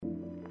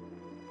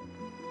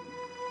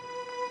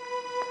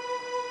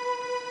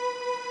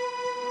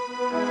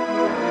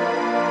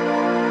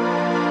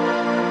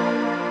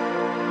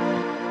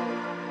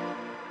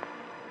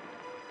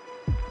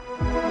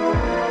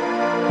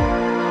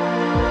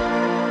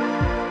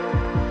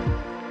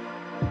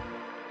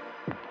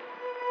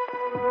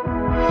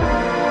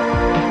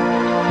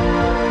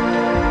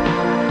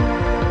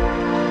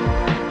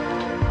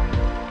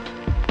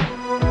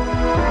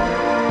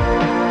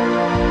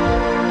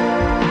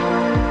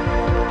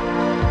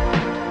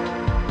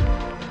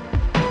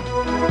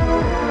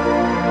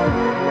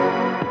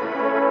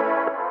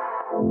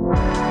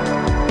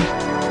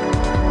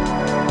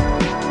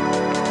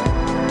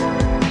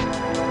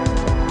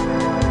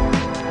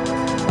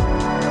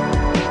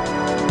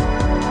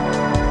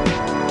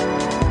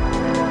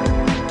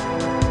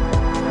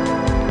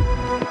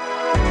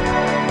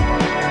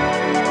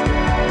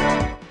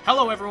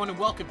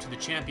welcome to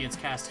the Champions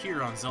Cast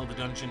here on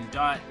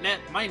ZeldaDungeon.net.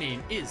 My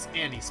name is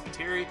Andy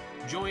Spiteri,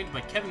 joined by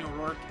Kevin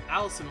O'Rourke,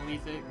 Allison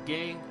Aletha.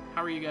 Gang,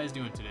 how are you guys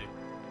doing today?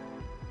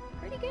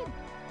 Pretty good.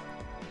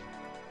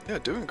 Yeah,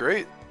 doing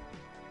great.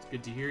 It's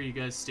good to hear you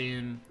guys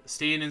staying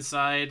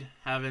inside,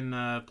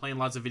 playing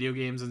lots of video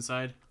games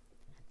inside.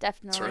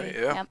 Definitely. That's right,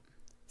 yeah. Yep.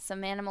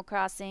 Some Animal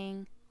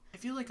Crossing. I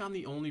feel like I'm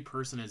the only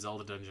person at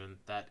Zelda Dungeon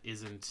that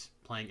isn't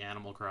playing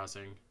Animal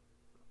Crossing.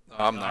 No,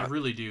 I'm not. I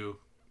really do.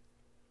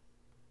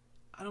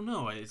 I don't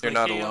know. It's You're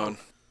like, not alone.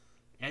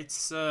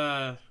 It's,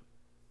 last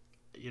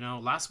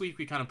week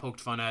we kind of poked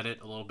fun at it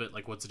a little bit,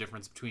 like what's the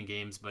difference between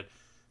games, but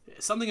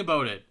something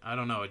about it, I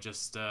don't know, it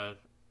just,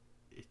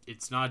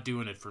 it's not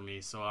doing it for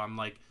me, so I'm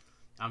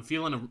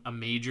feeling a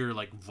major,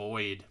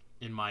 void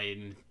in my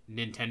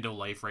Nintendo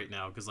life right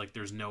now, because,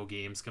 there's no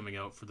games coming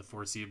out for the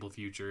foreseeable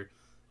future,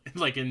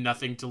 and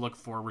nothing to look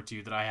forward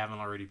to that I haven't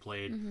already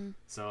played,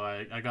 so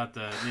I got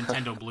the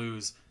Nintendo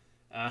blues.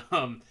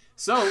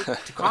 So,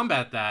 to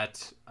combat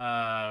that,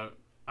 I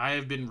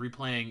have been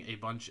replaying a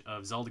bunch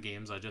of Zelda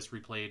games. I just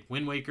replayed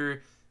Wind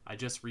Waker. I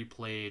just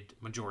replayed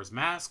Majora's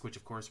Mask, which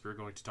of course we're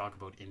going to talk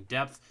about in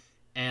depth.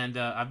 And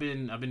I've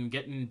been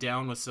getting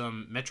down with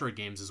some Metroid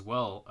games as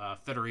well.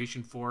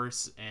 Federation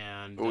Force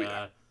and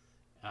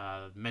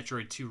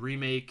Metroid 2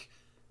 Remake.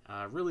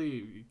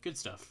 Really good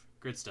stuff.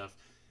 Good stuff.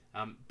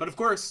 But of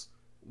course,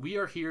 we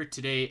are here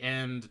today,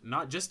 and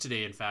not just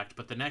today, in fact,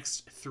 but the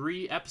next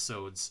 3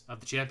 episodes of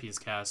the Champions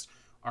Cast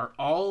are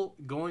all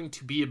going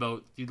to be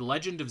about The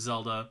Legend of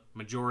Zelda,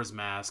 Majora's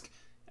Mask.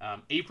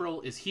 April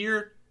is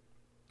here,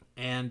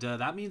 and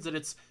that means that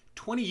it's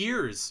 20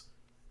 years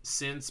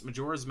since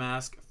Majora's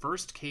Mask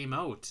first came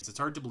out. It's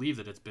hard to believe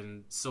that it's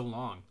been so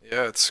long.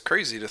 Yeah, it's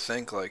crazy to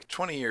think,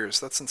 20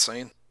 years. That's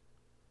insane.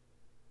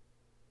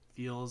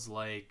 Feels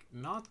like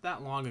not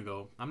that long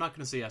ago. I'm not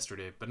going to say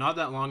yesterday, but not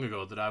that long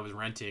ago that I was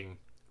renting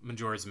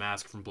Majora's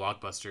Mask from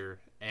Blockbuster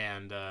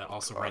and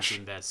also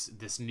renting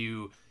this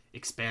new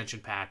expansion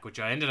pack,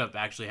 which I ended up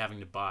actually having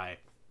to buy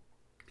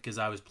because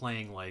I was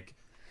playing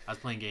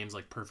games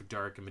like Perfect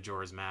Dark and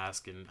Majora's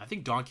Mask, and I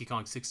think Donkey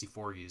Kong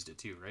 64 used it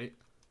too, right?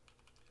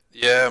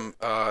 Yeah,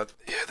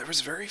 there was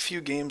very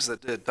few games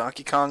that did.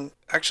 Donkey Kong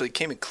actually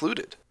came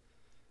included.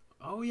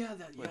 Oh yeah,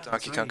 with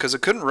Donkey Kong, because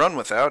it couldn't run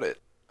without it.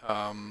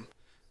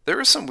 There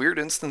were some weird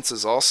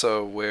instances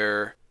also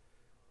where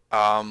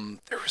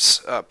there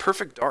was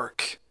Perfect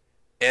Dark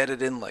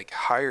added in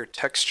higher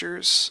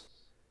textures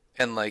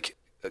and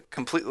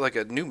completely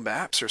a new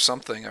maps or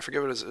something. I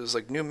forget what it was. It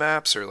was new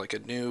maps or a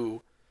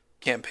new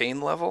campaign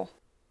level.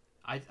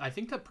 I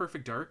think that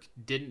Perfect Dark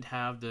didn't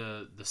have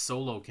the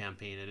solo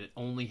campaign, and it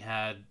only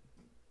had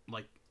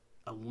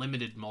a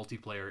limited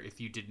multiplayer if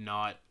you did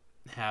not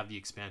have the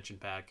expansion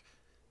pack,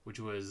 which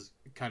was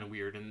kind of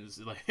weird and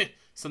is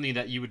something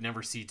that you would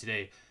never see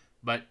today.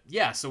 But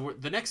yeah, so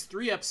the next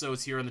 3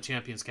 episodes here on the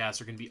Champions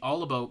Cast are going to be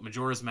all about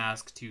Majora's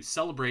Mask to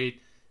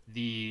celebrate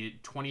the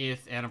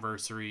 20th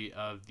anniversary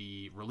of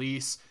the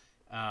release.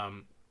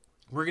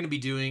 We're going to be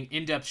doing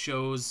in-depth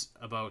shows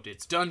about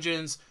its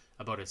dungeons,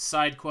 about its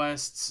side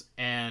quests,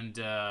 and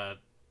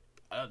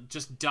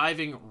just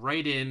diving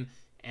right in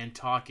and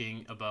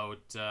talking about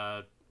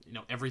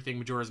everything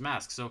Majora's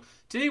Mask. So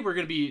today we're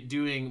going to be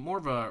doing more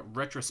of a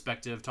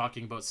retrospective,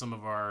 talking about some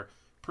of our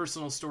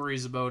personal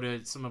stories about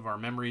it, some of our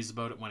memories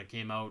about it when it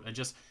came out, and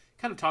just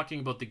kind of talking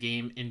about the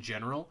game in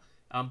general.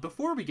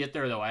 Before we get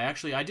there, though,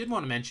 I did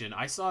want to mention,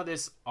 I saw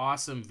this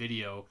awesome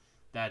video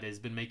that has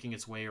been making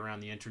its way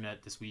around the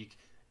internet this week,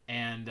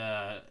 and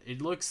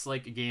it looks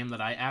like a game that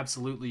I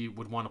absolutely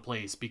would want to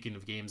play. Speaking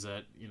of games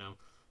that,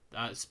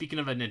 speaking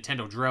of a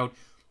Nintendo drought,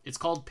 it's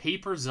called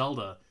Paper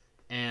Zelda,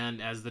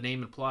 and as the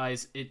name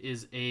implies, it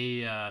is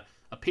a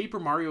Paper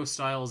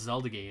Mario-style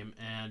Zelda game,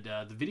 and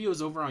the video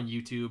is over on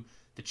YouTube.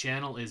 The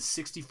channel is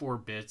 64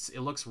 bits.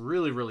 It looks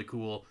really, really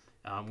cool.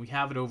 We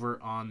have it over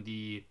on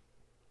the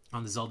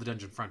Zelda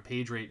Dungeon front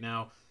page right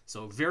now.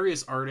 So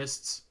various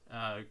artists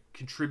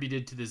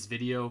contributed to this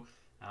video.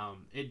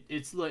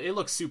 It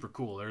looks super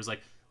cool. There's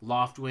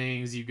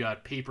Loftwings, you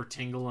got Paper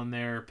Tingle in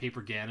there,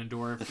 Paper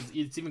Ganondorf.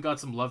 It's even got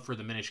some love for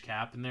the Minish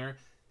Cap in there.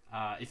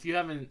 If you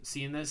haven't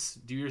seen this,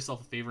 do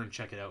yourself a favor and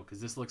check it out, because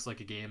this looks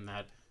like a game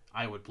that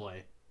I would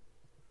play.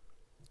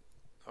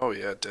 Oh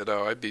yeah,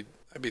 ditto. I'd be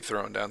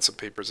throwing down some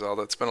Paper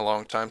Zelda. It's been a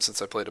long time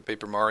since I played a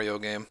Paper Mario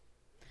game.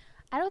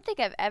 I don't think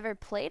I've ever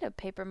played a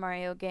Paper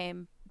Mario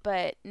game,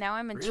 but now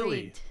I'm intrigued.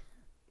 Really?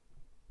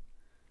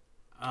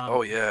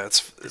 Oh yeah,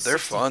 they're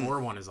fun. The 64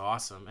 one is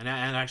awesome, and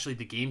actually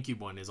the GameCube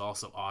one is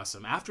also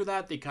awesome. After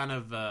that, they kind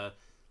of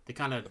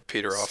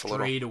peter off a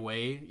little. Strayed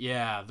away.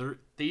 Yeah,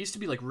 they used to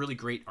be really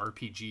great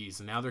RPGs,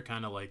 and now they're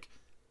kind of I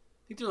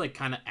think they're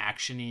kind of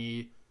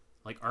actiony,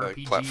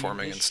 RPG,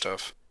 platforming and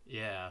stuff.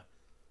 Yeah,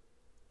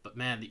 but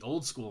man, the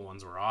old school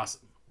ones were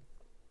awesome.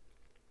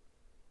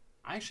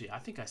 I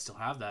think I still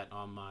have that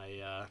on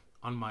my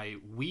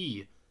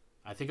Wii.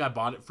 I think I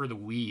bought it for the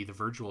Wii, the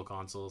Virtual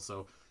Console.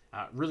 So,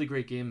 really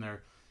great game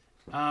there.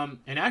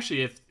 And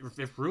actually,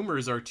 if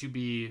rumors are to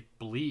be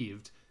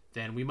believed,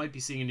 then we might be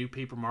seeing a new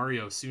Paper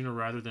Mario sooner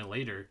rather than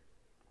later.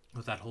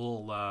 with that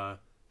whole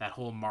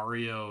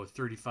Mario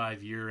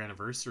 35-year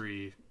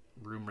anniversary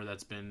rumor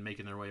that's been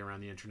making their way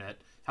around the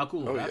internet. How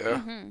cool Oh would that yeah, be?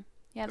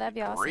 Yeah, that'd that'd be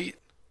be awesome. great.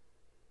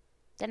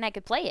 Then I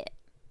could play it.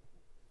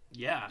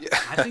 Yeah, Yeah.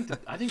 I think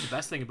the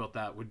best thing about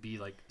that would be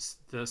like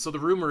so the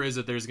rumor is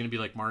that there's going to be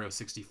like Mario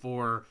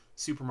 64,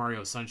 Super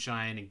Mario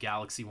Sunshine, and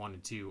Galaxy 1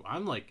 and 2.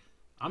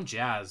 I'm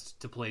jazzed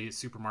to play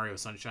Super Mario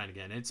Sunshine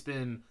again. It's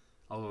been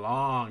a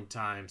long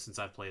time since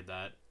I've played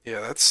that.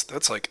 Yeah,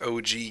 that's like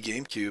OG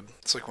GameCube.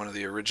 It's like one of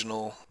the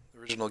original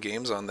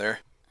games on there.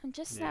 I'm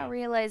just Yeah. now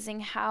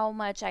realizing how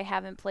much I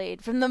haven't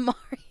played from the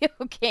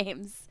Mario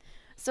games.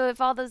 So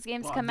if all those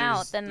games Well, come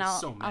out, then there's I'll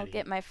so I'll many.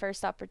 get my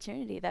first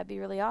opportunity. That'd be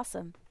really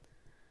awesome.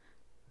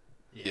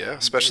 Yeah,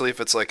 especially if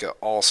it's like a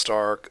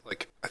all-star.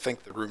 Like I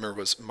think the rumor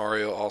was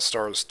Mario All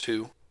Stars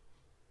 2.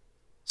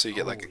 So you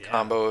get like Oh, a yeah.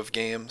 combo of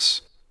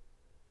games.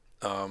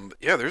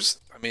 Yeah,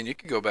 I mean, you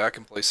could go back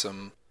and play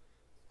some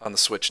on the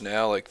Switch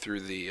now, like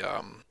through the,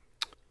 oh,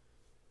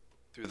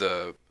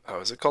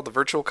 is it called the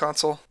Virtual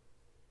Console?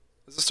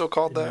 Is it still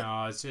called that?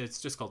 No,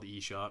 it's just called the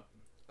eShop.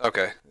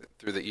 Okay,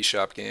 through the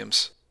eShop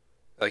games.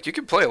 Like you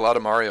could play a lot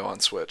of Mario on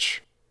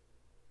Switch.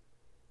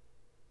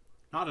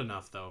 Not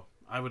enough though.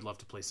 I would love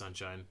to play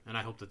Sunshine, and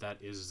I hope that that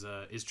is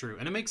true.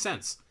 And it makes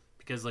sense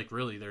because like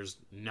really, there's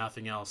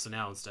nothing else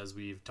announced as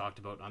we've talked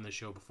about on this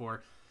show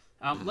before.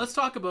 Let's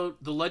talk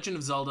about The Legend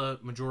of Zelda: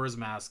 Majora's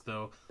Mask,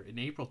 though. In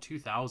April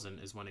 2000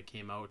 is when it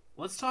came out.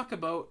 Let's talk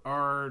about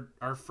our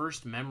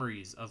first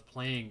memories of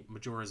playing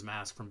Majora's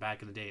Mask from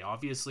back in the day.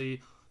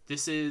 Obviously,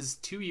 this is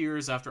 2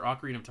 years after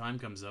Ocarina of Time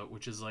comes out,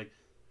 which is like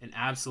an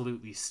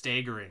absolutely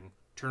staggering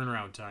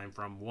turnaround time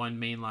from one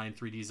mainline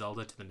 3D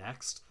Zelda to the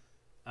next.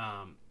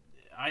 Um,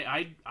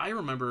 I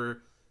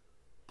remember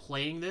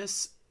playing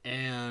this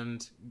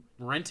and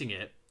renting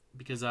it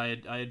because I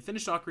had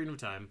finished Ocarina of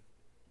Time,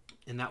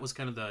 and that was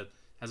kind of the,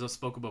 as I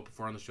spoke about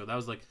before on the show, that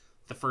was like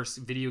the first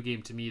video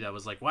game to me that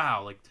was like,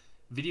 wow, like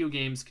video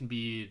games can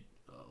be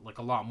like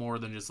a lot more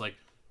than just like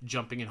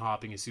jumping and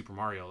hopping in Super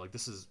Mario. Like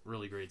this is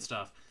really great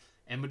stuff.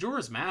 And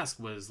Majora's Mask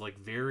was like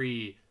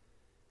very,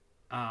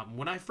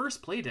 when I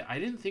first played it, I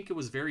didn't think it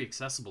was very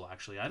accessible.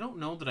 Actually, I don't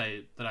know that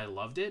I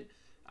loved it.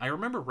 I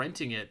remember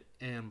renting it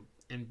and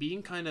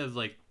being kind of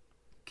like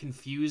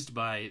confused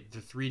by the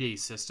 3-day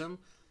system,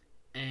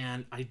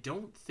 and I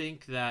don't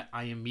think that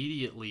I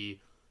immediately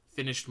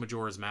finished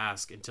Majora's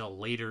Mask until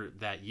later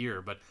that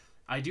year. But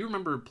I do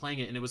remember playing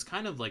it, and it was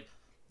kind of like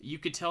you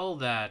could tell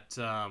that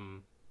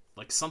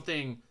like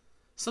something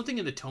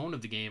in the tone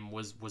of the game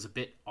was a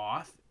bit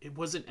off. It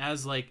wasn't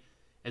as like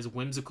as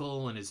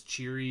whimsical and as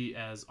cheery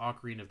as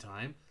Ocarina of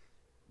Time.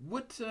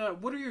 What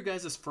are your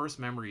guys' first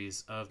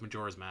memories of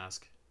Majora's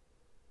Mask?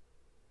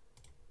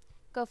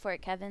 Go for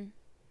it, Kevin.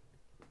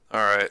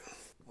 All right,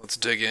 let's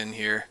dig in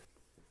here.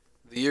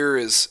 The year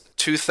is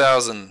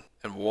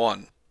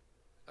 2001.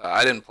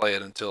 I didn't play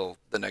it until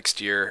the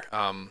next year.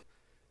 I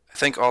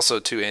think also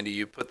too, Andy,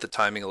 you put the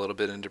timing a little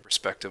bit into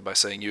perspective by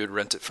saying you would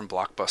rent it from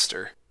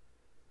Blockbuster.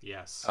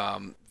 Yes.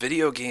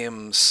 Video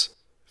games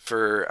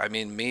for, I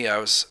mean, me, I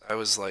was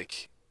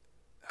like,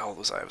 how old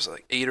was I? I was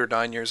like 8 or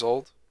 9 years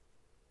old.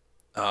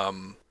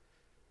 Um,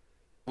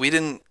 we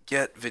didn't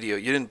you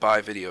didn't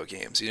buy video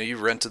games. You know, you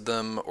rented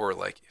them, or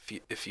like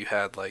if you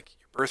had like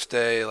your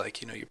birthday,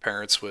 like, you know, your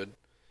parents would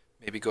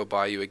maybe go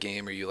buy you a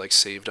game, or you like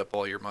saved up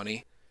all your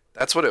money.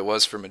 That's what it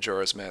was for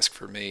Majora's Mask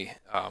for me.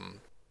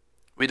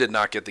 We did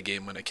not get the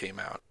game when it came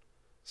out,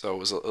 so it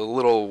was a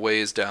little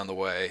ways down the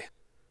way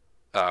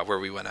where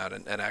we went out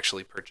and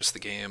actually purchased the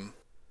game.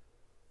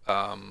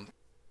 Um,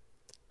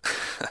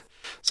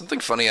 Something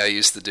funny I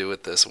used to do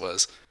with this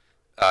was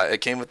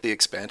it came with the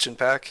expansion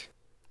pack,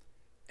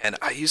 and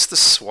I used to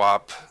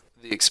swap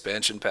the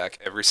expansion pack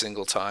every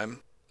single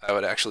time I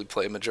would actually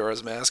play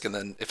Majora's Mask, and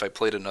then if I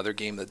played another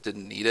game that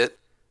didn't need it,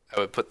 I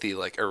would put the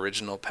like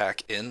original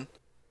pack in.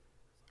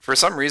 For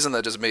some reason,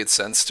 that just made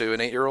sense to an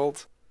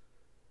 8-year-old.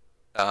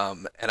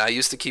 And I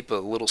used to keep a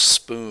little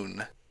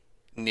spoon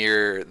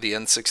near the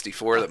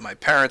N64 that my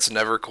parents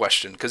never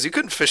questioned because you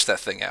couldn't fish that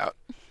thing out.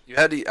 You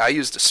had to. I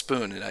used a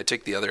spoon, and I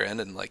take the other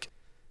end and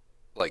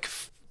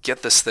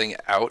get this thing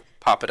out,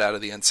 pop it out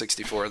of the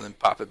N64, and then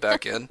pop it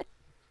back in.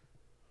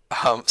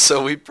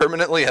 So we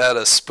permanently had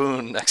a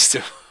spoon next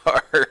to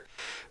our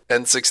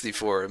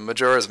N64, and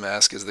Majora's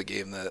Mask is the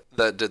game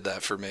that did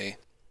that for me.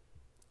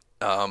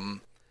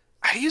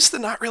 I used to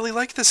not really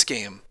like this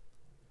game.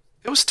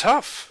 It was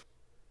tough.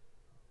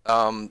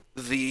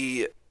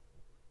 I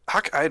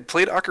had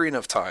played Ocarina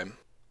of Time.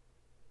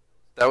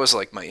 That was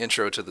like my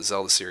intro to the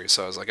Zelda series,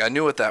 so I was like, I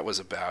knew what that was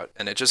about,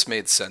 and it just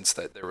made sense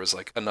that there was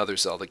like another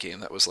Zelda game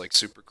that was like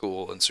super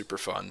cool and super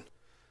fun.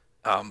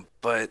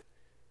 But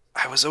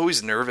I was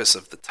always nervous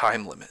of the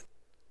time limit.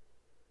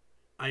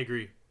 I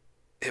agree.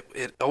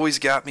 It always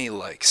got me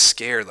like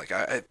scared, like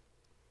I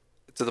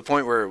to the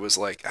point where it was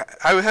like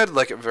I had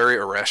like very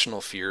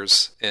irrational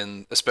fears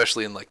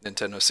especially in like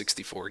Nintendo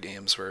 64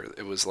 games where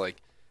it was like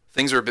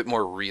things were a bit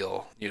more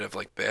real. You'd have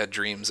like bad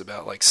dreams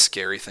about like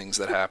scary things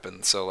that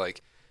happened. So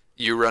like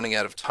you running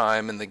out of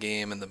time in the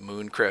game and the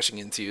moon crashing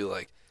into you,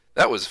 like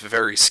That was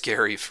very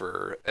scary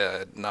for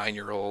a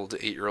 9-year-old,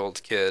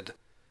 8-year-old kid.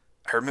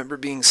 I remember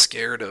being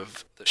scared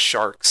of the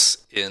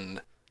sharks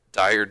in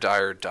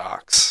Dire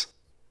Docks,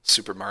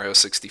 Super Mario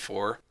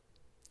 64.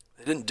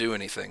 They didn't do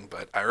anything,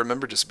 but I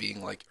remember just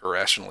being like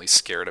irrationally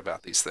scared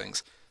about these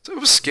things. So it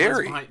was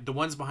scary. The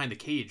ones behind the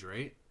cage,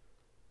 right?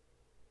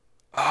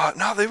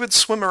 No, they would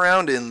swim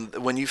around in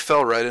when you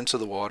fell right into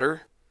the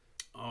water.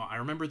 Oh, I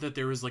remember that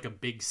there was like a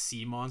big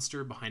sea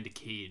monster behind a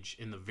cage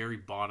in the very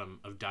bottom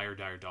of Dire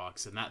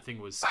Docks, and that thing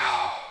was scary.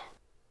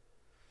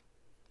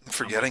 I'm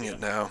forgetting it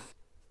now.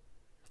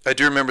 I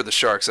do remember the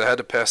sharks. I had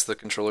to pass the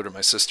controller to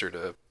my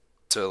sister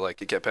to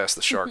like get past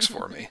the sharks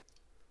for me.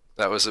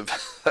 That was a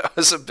that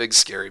was a big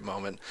scary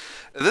moment.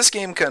 This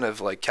game kind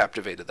of like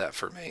captivated that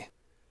for me,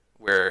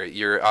 where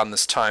you're on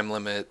this time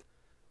limit.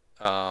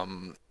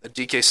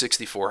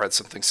 DK64 had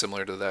something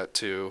similar to that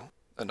too.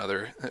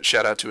 Another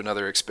shout out to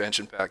another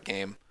expansion pack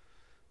game.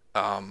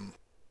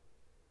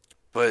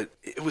 But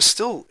it was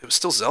still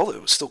Zelda.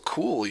 It was still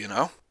cool, you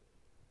know.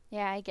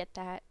 Yeah, I get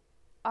that.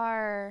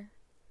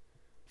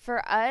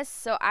 For us,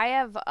 so I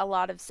have a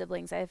lot of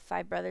siblings. I have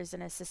 5 brothers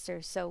and a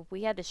sister, so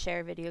we had to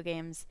share video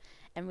games,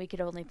 and we could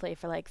only play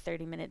for like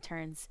 30-minute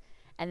turns,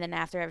 and then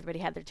after everybody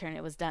had their turn,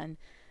 it was done.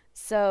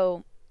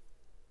 So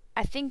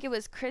I think it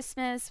was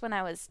Christmas when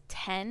I was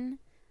 10,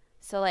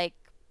 so like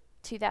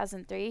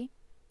 2003.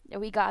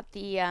 We got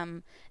the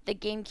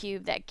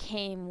GameCube that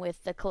came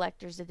with the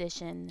collector's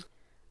edition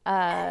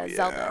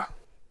Zelda.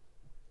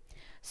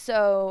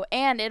 So,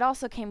 and it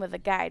also came with a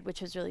guide,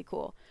 which was really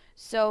cool.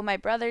 So my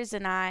brothers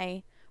and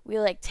I, we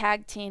like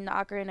tag teamed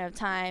Ocarina of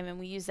Time, and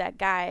we used that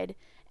guide,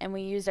 and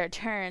we used our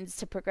turns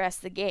to progress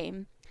the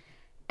game.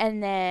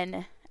 And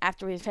then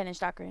after we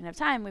finished Ocarina of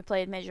Time, we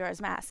played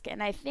Majora's Mask.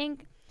 And I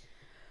think,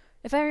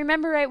 if I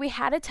remember right, we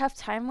had a tough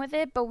time with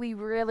it, but we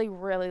really,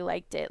 really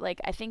liked it. Like,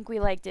 I think we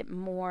liked it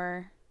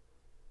more,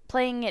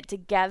 playing it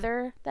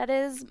together, that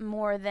is,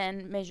 more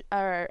than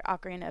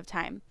Ocarina of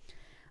Time.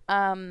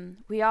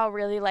 We all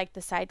really liked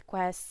the side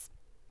quests.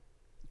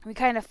 We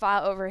kind of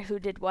fought over who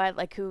did what,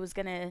 like who was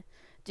going to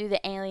do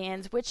the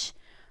aliens, which,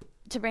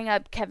 to bring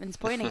up Kevin's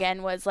point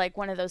again, was like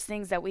one of those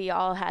things that we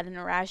all had an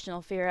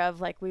irrational fear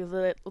of. Like, we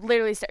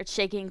literally started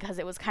shaking because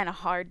it was kind of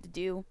hard to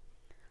do.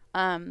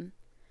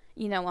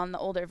 You know, on the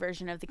older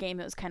version of the game,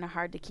 it was kind of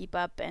hard to keep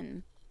up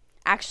and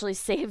actually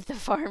save the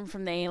farm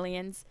from the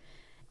aliens.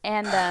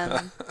 And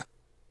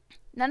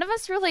none of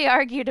us really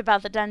argued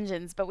about the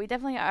dungeons, but we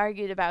definitely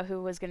argued about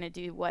who was going to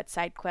do what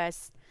side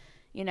quests,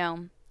 you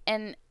know.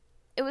 And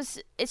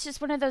it's just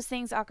one of those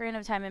things, Ocarina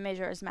of Time and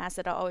Majora's Mask,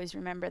 that I'll always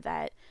remember,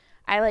 that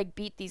I like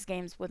beat these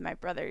games with my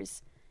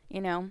brothers, you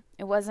know.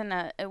 It wasn't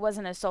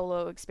a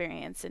solo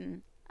experience,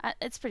 and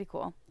it's pretty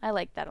cool. I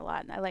like that a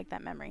lot. I like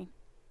that memory.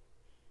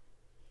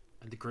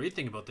 And the great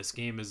thing about this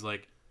game is,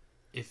 like,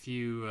 if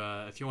you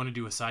want to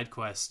do a side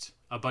quest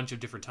a bunch of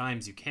different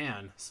times, you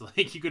can. So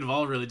like, you could have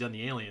all really done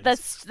the aliens.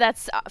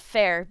 That's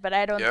fair, but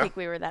I don't think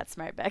we were that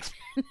smart back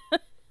then.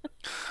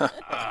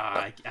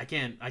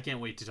 I can't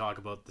wait to talk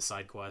about the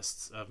side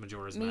quests of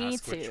Majora's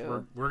Mask, Me which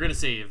too. we're gonna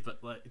save.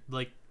 But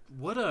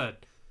what a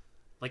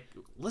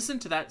listen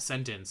to that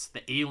sentence: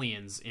 the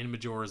aliens in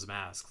Majora's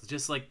Mask.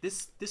 Just like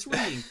this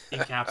really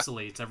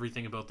encapsulates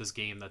everything about this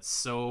game that's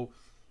so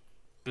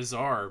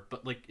bizarre,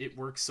 but like it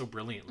works so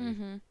brilliantly.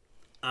 Mm-hmm.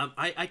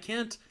 I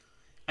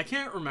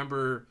can't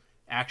remember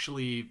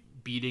actually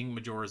beating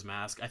Majora's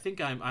Mask. I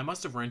think I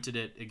must have rented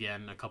it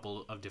again a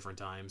couple of different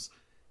times,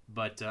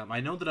 but I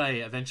know that I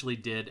eventually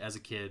did as a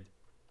kid,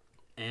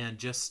 and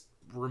just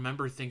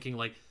remember thinking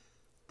like,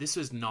 this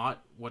was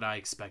not what I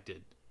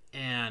expected.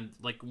 And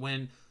like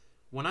when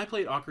I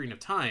played Ocarina of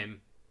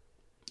Time,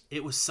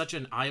 it was such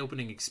an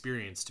eye-opening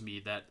experience to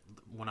me that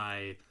when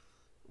I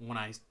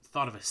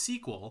thought of a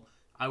sequel,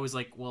 I was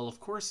like, well, of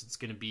course it's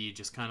going to be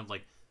just kind of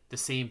like the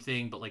same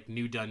thing, but like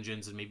new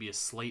dungeons and maybe a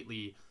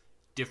slightly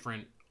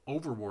different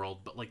overworld.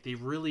 But like they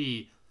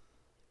really,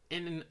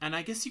 and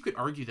I guess you could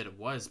argue that it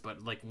was,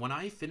 but like when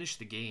I finished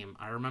the game,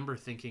 I remember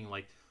thinking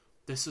like,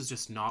 this is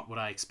just not what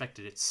I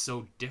expected. It's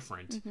so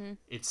different. Mm-hmm.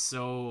 It's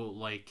so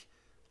like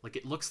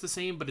it looks the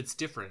same, but it's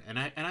different. And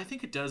I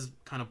think it does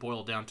kind of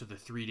boil down to the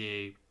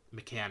 3-day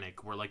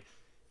mechanic where like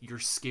you're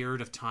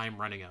scared of time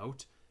running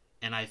out.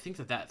 And I think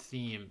that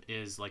theme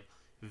is like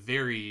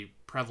very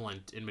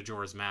prevalent in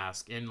Majora's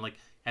Mask. And like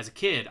as a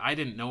kid, I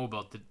didn't know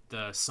about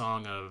the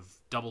song of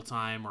double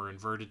time or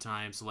inverted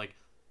time. So like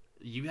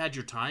you had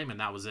your time and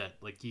that was it.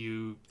 Like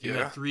you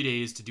had 3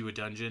 days to do a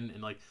dungeon,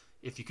 and like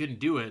if you couldn't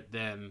do it,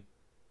 then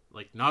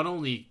like not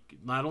only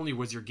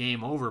was your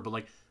game over, but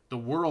like the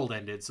world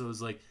ended. So it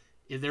was like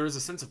there was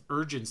a sense of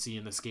urgency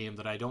in this game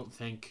that I don't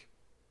think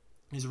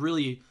is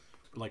really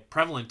like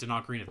prevalent in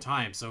Ocarina of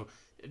Time. So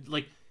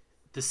like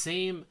the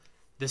same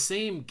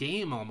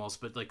game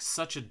almost, but like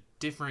such a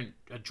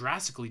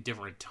drastically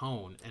different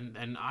tone.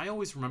 And I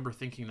always remember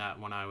thinking that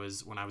when I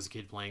was a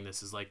kid playing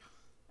this, is like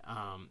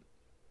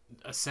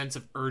a sense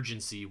of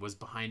urgency was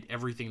behind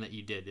everything that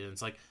you did. And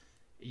it's like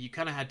you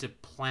kind of had to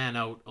plan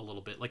out a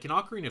little bit. Like in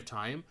Ocarina of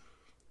Time,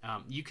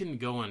 you can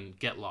go and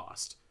get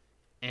lost.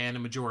 And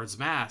in Majora's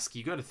Mask,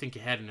 you got to think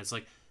ahead, and it's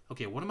like,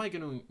 okay, what am I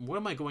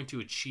going to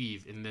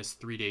achieve in this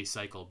 3-day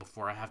cycle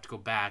before I have to go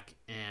back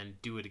and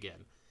do it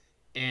again?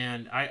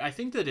 And I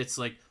think that it's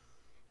like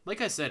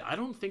I said, I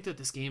don't think that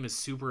this game is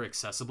super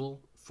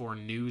accessible for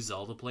new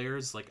Zelda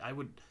players. Like I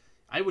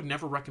would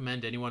never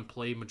recommend anyone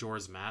play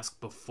Majora's Mask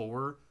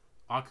before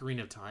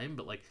Ocarina of Time,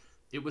 but like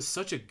it was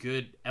such a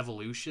good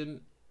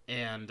evolution,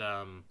 and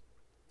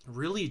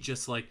really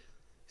just like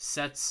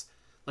sets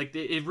like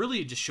it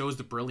really just shows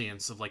the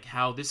brilliance of like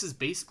how this is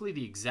basically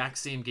the exact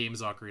same game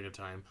as Ocarina of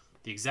Time,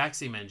 the exact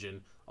same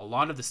engine, a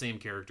lot of the same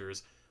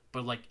characters,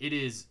 but like it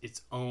is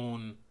its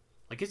own,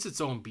 like it's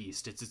its own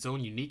beast. It's its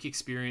own unique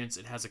experience.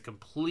 It has a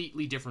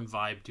completely different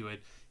vibe to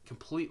it,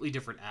 completely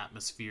different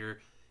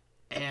atmosphere,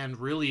 and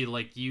really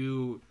like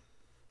you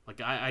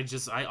like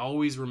I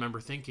always remember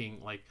thinking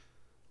like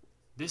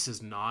this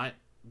is not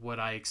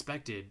what I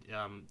expected.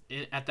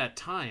 At that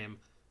time,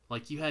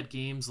 like you had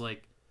games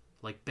like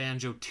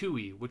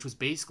Banjo-Tooie, which was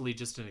basically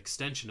just an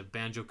extension of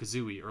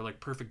Banjo-Kazooie, or like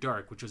Perfect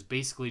Dark, which was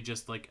basically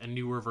just like a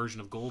newer version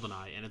of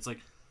GoldenEye. And it's like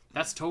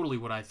that's totally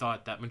what I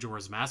thought that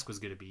Majora's Mask was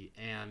going to be,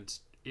 and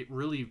it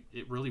really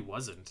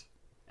wasn't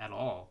at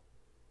all.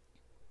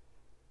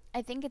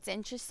 I think it's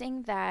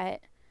interesting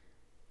that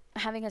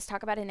having us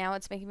talk about it now,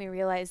 it's making me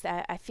realize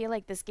that I feel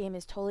like this game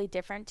is totally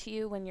different to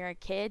you when you're a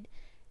kid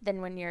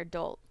than when you're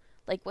adult.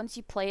 Like once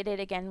you played it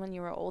again when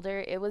you were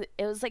older, it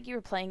was like you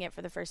were playing it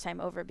for the first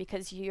time over,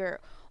 because you're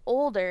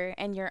older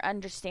and you're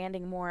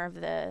understanding more of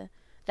the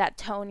that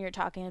tone you're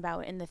talking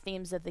about in the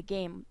themes of the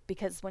game,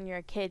 because when you're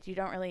a kid you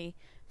don't really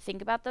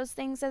think about those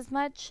things as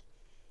much.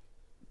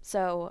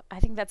 So I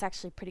think that's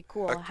actually pretty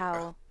cool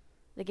how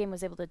the game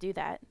was able to do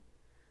that.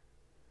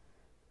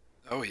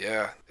 Oh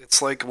yeah,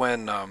 it's like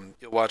when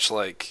you watch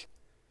like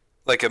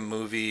a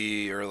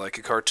movie or like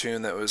a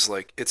cartoon that was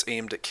like it's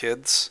aimed at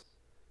kids,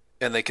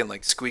 and they can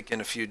like squeak in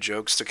a few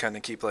jokes to kind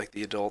of keep like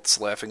the adults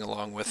laughing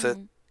along with it.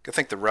 Mm-hmm. I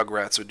think the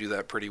Rugrats would do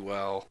that pretty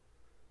well.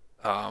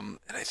 And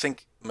I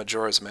think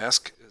Majora's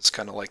Mask is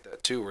kind of like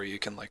that too, where you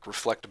can like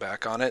reflect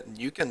back on it, and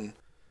you can,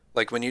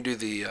 like when you do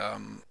the, I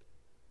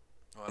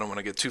don't want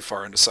to get too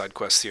far into side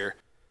quests here,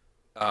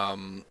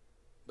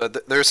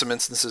 but there are some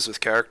instances with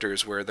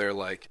characters where they're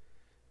like,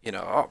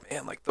 oh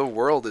man, like the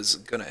world is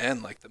gonna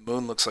end, like the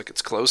moon looks like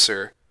it's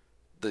closer.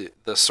 The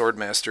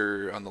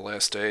swordmaster on the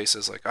last day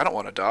says like, I don't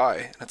want to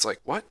die, and it's like,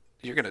 what?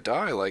 You're gonna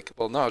die? Like,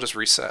 well, no, just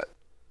reset.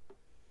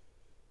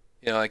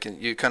 Like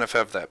you kind of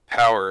have that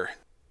power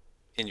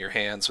in your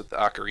hands with the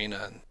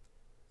ocarina, and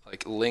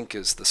like Link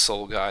is the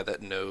sole guy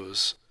that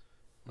knows.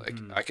 Like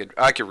Mm-hmm.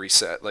 I could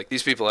reset. Like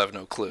these people have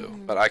no clue,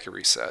 Mm-hmm. but I could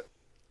reset.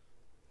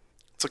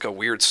 It's like a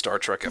weird Star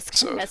Trek It's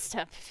kind of episode. messed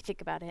up if you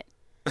think about it.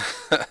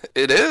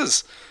 It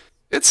is.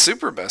 It's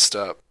super messed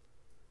up.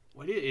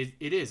 What it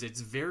is.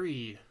 It's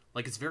very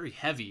like it's very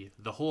heavy.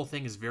 The whole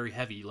thing is very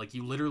heavy. Like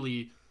you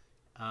literally,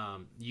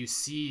 you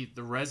see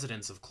the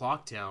residents of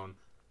Clocktown,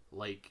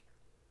 like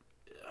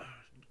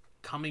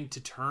coming to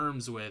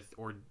terms with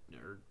or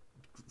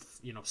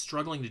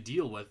struggling to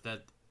deal with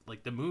that.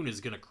 Like the moon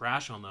is gonna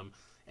crash on them,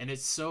 and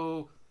it's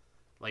so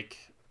like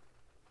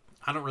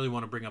I don't really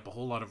want to bring up a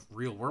whole lot of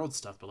real world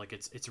stuff, but like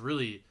it's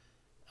really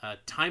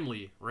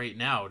timely right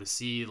now to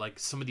see like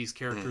some of these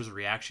characters'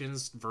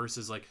 reactions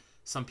versus like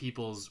some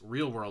people's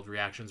real world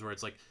reactions, where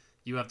it's like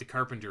you have the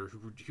carpenter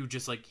who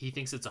just like he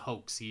thinks it's a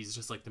hoax. He's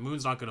just like the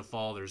moon's not going to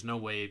fall. There's no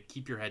way.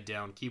 Keep your head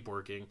down. Keep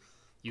working.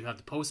 You have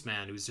the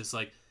postman who's just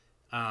like,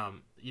 I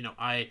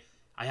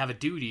have a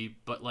duty,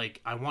 but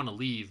like I want to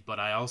leave, but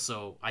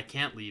I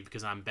can't leave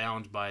because I'm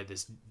bound by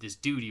this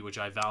duty which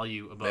I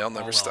value above Mail all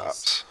never else.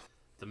 stops.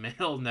 The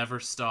mail never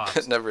stops.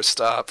 It never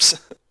stops.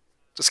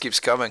 Just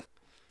keeps coming.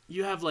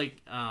 You have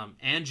like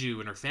Anju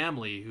and her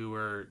family who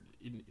are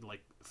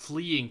like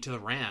fleeing to the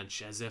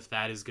ranch as if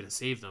that is going to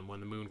save them when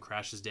the moon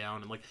crashes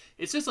down, and like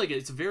it's just like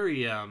it's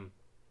very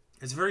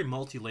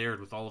multi-layered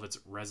with all of its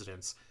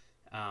residents,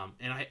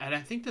 and I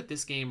think that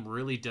this game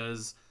really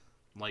does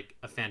like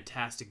a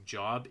fantastic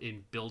job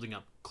in building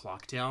up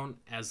Clocktown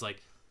as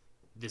like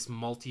this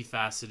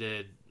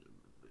multifaceted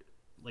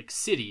like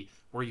city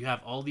where you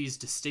have all these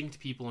distinct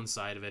people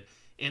inside of it,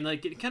 and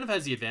like it kind of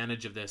has the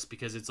advantage of this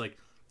because it's like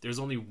there's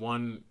only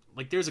one,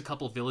 like there's a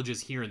couple villages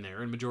here and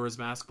there in Majora's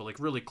Mask, but like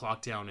really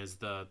Clocktown is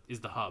the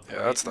hub. Yeah,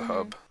 right? that's the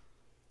hub.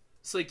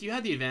 So like you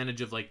had the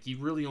advantage of like you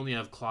really only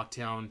have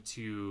Clocktown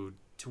to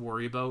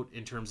worry about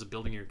in terms of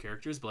building your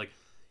characters, but like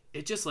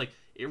it just like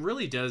it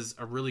really does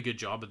a really good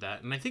job of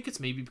that. And I think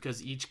it's maybe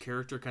because each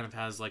character kind of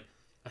has like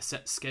a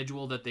set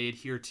schedule that they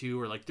adhere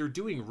to, or like they're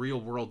doing real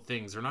world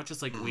things. They're not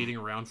just like waiting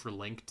around for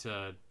Link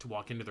to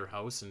walk into their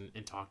house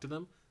and talk to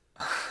them.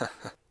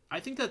 I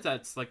think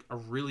that's like a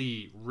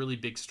really, really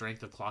big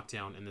strength of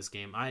Clocktown in this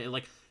game. I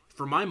like,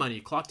 for my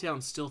money,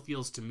 Clocktown still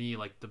feels to me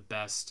like the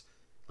best,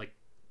 like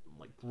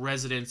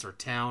residence or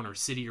town or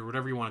city or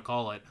whatever you want to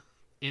call it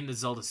in the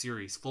Zelda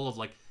series, full of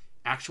like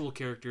actual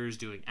characters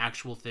doing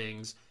actual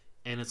things,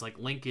 and it's like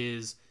Link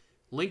is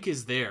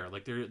there.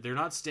 Like they're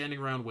not standing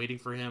around waiting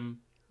for him.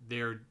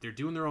 They're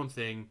doing their own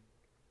thing,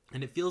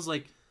 and it feels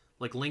like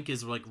Link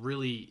is like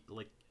really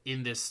like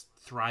in this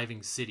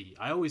thriving city.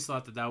 I always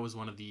thought that that was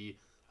one of the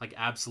like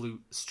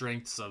absolute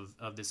strengths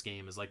of this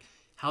game is like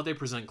how they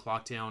present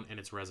Clocktown and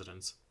its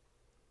residents.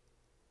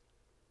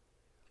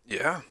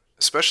 Yeah,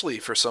 especially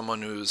for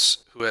someone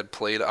who had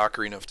played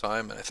Ocarina of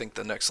Time, and I think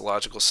the next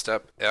logical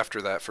step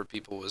after that for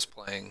people was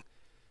playing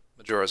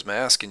Majora's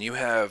Mask, and you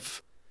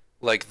have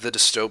like the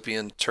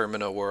dystopian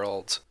Termina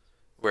world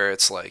where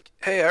it's like,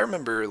 hey, I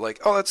remember like,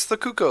 oh, that's the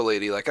Kuko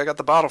lady, like I got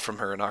the bottle from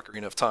her in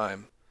Ocarina of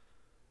Time.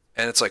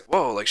 And it's like,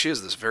 whoa, like she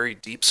has this very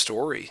deep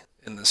story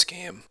in this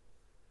game.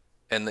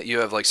 And that you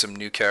have like some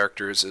new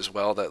characters as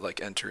well that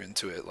like enter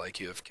into it. Like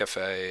you have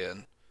Cafe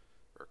and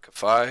or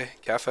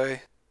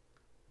Cafe?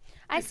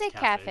 I It's say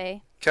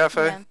cafe.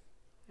 Cafe?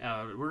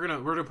 We're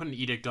gonna put an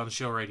edict on the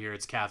show right here.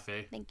 It's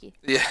cafe. Thank you.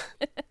 Yeah.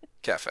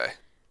 Cafe.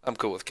 I'm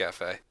cool with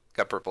Cafe.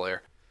 Got purple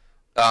hair.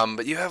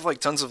 But you have like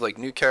tons of like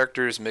new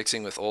characters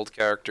mixing with old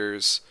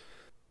characters.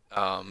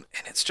 And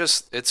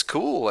it's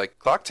cool. Like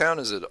Clocktown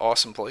is an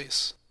awesome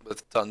place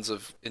with tons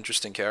of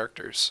interesting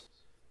characters.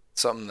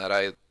 Something that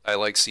I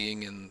like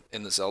seeing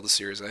in the Zelda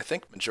series. And I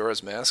think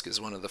Majora's Mask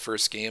is one of the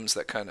first games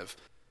that kind of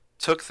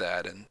took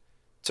that and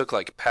took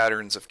like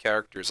patterns of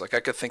characters. Like I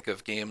could think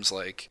of games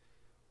like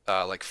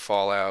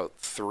Fallout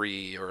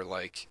 3 or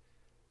like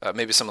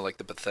maybe some of like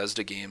the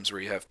Bethesda games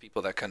where you have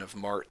people that kind of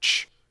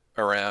march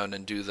around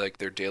and do like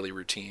their daily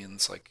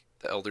routines, like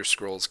the Elder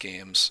Scrolls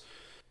games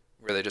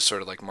where they just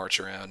sort of like march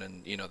around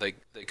and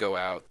they go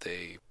out,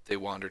 they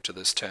wander to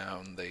this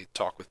town, they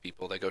talk with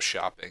people, they go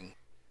shopping.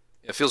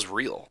 It feels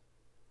real.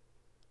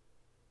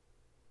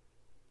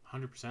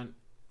 100%.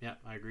 Yeah,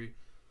 I agree.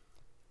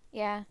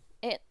 Yeah.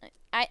 It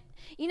I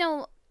you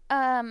know,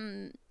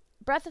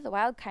 Breath of the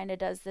Wild kind of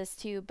does this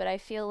too, but I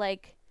feel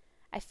like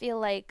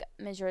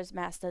Majora's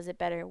Mask does it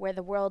better where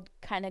the world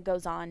kind of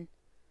goes on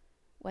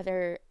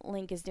whether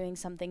Link is doing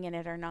something in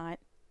it or not.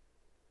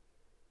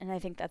 And I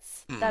think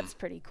that's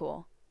pretty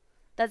cool.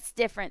 That's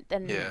different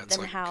than It's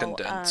like how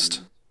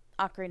condensed.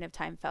 Ocarina of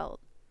Time felt.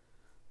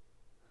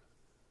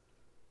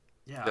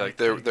 Yeah, Yeah, like I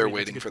they're agree. That's a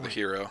waiting good for the point.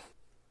 hero.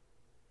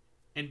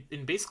 And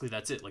basically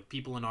that's it. Like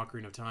people in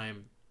Ocarina of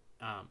Time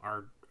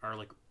are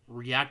like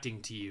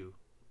reacting to you.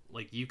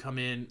 Like you come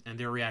in and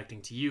they're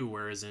reacting to you,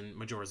 whereas in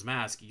Majora's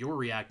Mask you're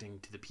reacting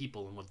to the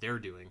people and what they're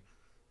doing.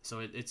 So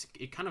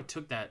it kind of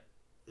took that's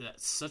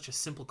such a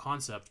simple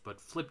concept, but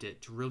flipped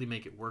it to really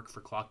make it work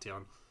for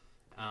Clocktown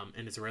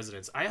and its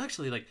residents. I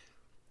actually like,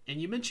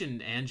 and you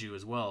mentioned Anju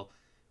as well.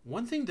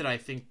 One thing that I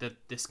think that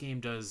this game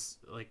does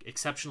like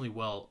exceptionally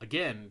well,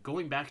 again,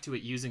 going back to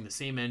it using the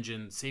same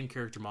engine, same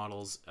character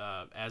models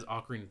as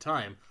Ocarina of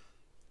Time,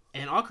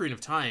 and Ocarina of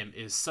Time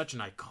is such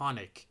an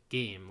iconic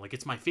game. Like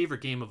it's my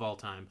favorite game of all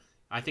time.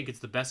 I think it's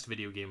the best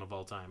video game of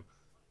all time.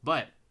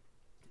 But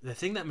the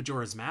thing that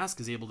Majora's Mask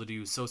is able to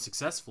do so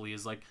successfully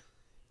is like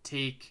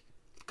take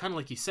kind of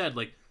like you said,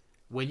 like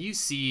when you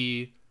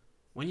see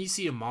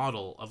a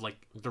model of like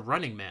the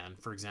Running Man,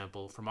 for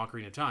example, from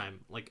Ocarina of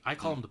Time, like I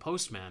call him the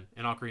Postman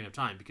in Ocarina of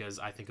Time because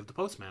I think of the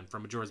Postman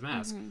from Majora's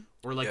Mask.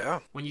 Or like Yeah.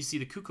 when you see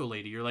the Kuko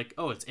lady, you're like,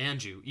 oh, it's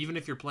Anju. Even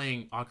if you're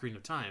playing Ocarina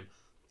of Time,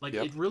 like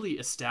Yep. it really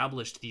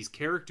established these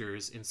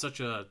characters in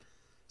such a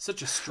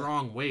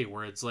strong way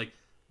where it's like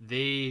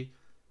they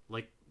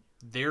like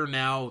they're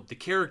now the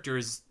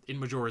characters in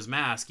Majora's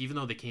Mask, even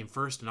though they came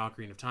first in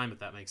Ocarina of Time, if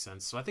that makes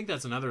sense. So I think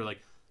that's another like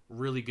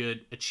really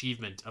good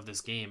achievement of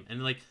this game.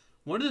 And like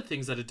one of the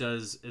things that it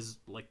does is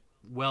like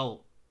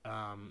well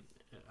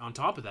on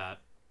top of that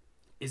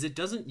is it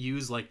doesn't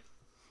use like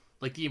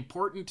the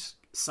important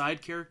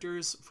side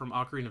characters from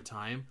Ocarina of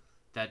Time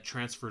that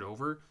transferred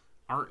over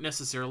aren't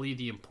necessarily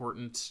the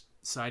important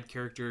side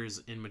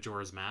characters in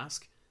Majora's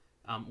Mask,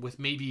 with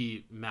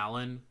maybe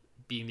Malon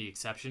being the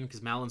exception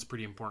because Malon's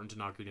pretty important in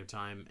Ocarina of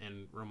Time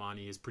and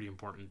Romani is pretty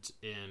important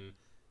in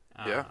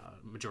Yeah.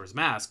 Majora's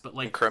Mask. But And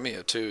like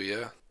Cremia too,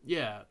 yeah.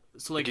 yeah,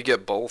 so Like like you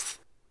get both.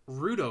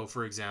 Rudo,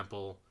 for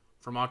example,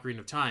 from Ocarina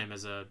of Time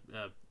has a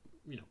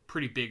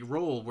pretty big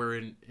role. Where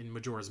in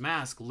Majora's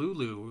Mask,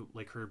 Lulu,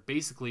 like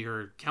basically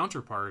her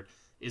counterpart,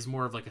 is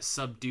more of like a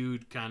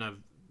subdued kind of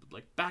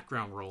like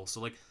background role. So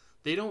like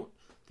they don't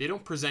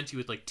present you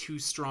with like two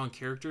strong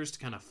characters to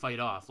kind of fight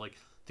off. Like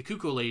the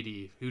Kuko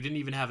lady, who didn't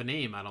even have a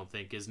name, I don't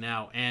think, is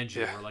now Anju,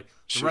 Yeah. or like the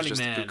She was Running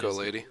just the Man. Kuko is,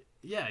 lady.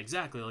 yeah,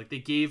 exactly. Like they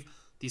gave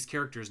these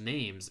characters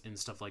names and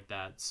stuff like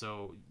that.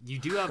 So you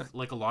do have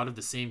like a lot of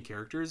the same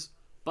characters,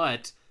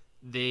 but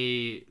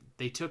they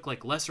took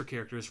like lesser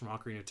characters from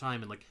Ocarina of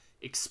Time and like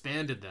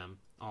expanded them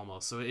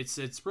almost. So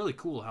it's really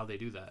cool how they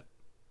do that.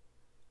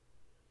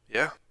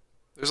 Yeah.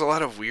 There's a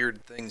lot of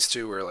weird things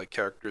too where like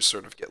characters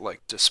sort of get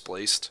like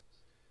displaced.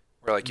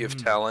 Where like you have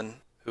Mm. Talon,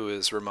 who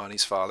is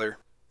Romani's father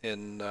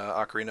in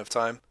Ocarina of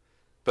Time.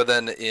 But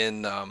then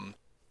in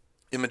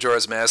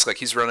Majora's Mask, like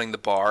he's running the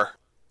bar.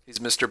 He's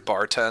Mr.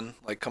 Barten.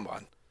 Like, come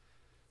on.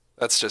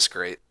 That's just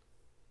great.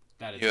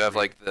 That is You have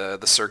great. like the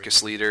That's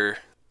circus great. leader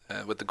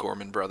with the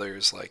Gorman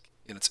brothers, like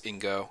it's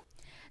Ingo.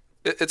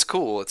 It's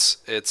cool.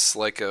 It's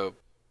like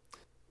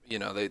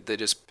they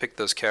just picked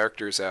those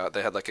characters out.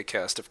 They had like a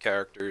cast of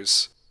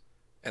characters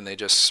and they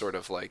just sort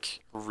of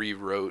like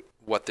rewrote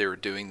what they were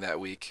doing that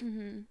week.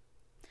 Mm-hmm.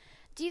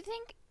 Do you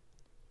think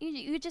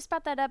you just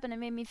brought that up and it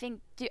made me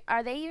think?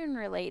 Are they even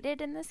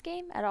related in this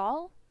game at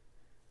all?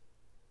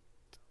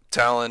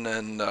 Talon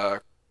and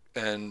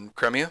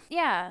Cremia.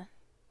 Yeah.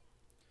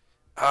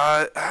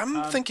 I'm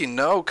Um, thinking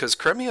no, because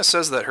Cremia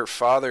says that her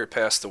father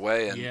passed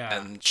away yeah.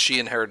 and she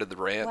inherited the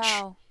ranch.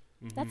 Wow.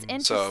 That's Hmm.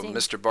 So interesting.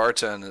 Mr.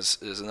 Barton is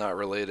not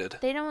related.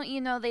 They don't,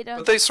 they But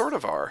don't. they sort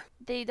of are.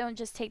 They don't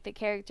just take the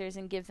characters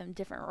and give them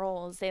different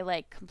roles. They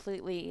like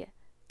completely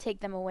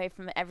take them away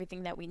from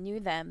everything that we knew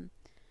them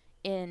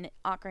in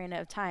Ocarina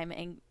of Time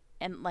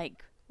and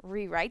like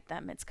rewrite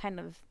them. It's kind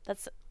of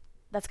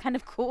that's kind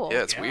of cool.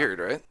 Yeah, it's Yeah. weird,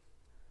 right?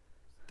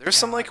 There's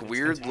some Yeah, like it's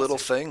weird little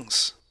fantastic.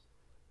 things.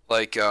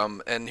 Like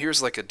and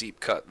here's like a deep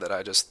cut that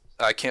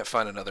I can't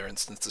find another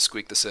instance to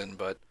squeak this in,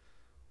 but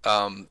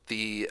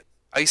the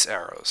ice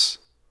arrows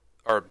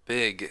are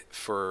big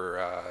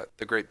for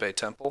the Great Bay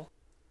Temple,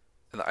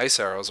 and the ice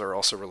arrows are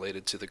also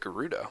related to the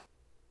Gerudo,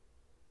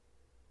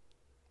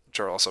 which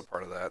are also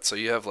part of that. So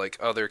you have like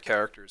other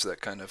characters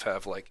that kind of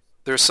have like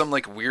there's some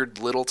like weird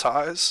little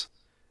ties,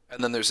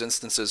 and then there's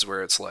instances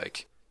where it's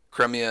like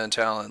Cremia and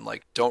Talon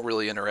like don't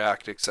really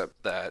interact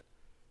except that,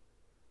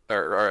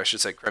 or I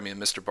should say Cremia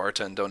and Mr.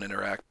 Barton don't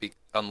interact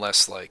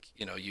unless like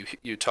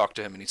you talk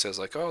to him and he says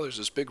like, oh, there's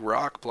this big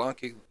rock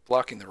blocking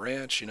the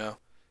ranch,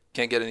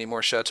 can't get any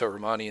more Chateau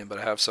Romanian, but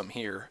I have some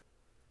here.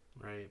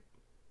 Right.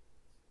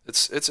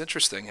 It's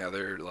interesting how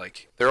they're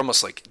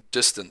almost like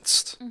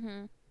distanced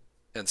Mhm.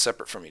 and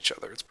separate from each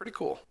other. It's pretty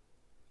cool.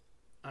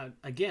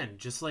 Again,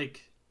 just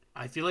like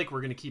I feel like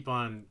we're gonna keep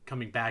on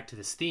coming back to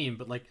this theme,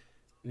 but like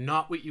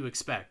not what you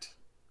expect.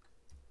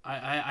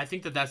 I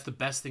think that that's the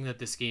best thing that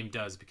this game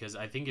does, because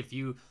I think if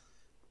you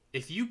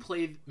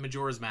played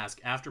Majora's Mask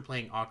after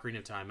playing Ocarina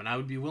of Time, and I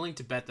would be willing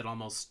to bet that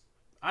almost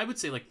I would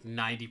say like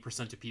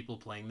 90% of people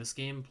playing this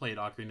game played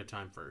Ocarina of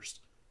Time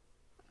first.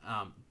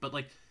 But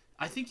like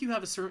I think you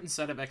have a certain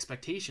set of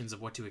expectations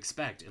of what to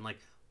expect, and like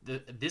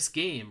this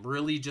game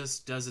really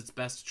just does its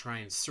best to try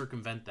and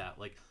circumvent that.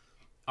 Like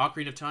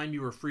Ocarina of Time,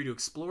 you were free to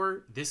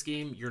explore. This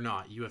game, you're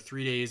not. You have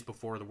 3 days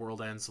before the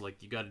world ends, so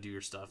like you got to do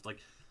your stuff. Like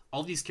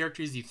all these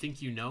characters you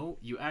think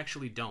you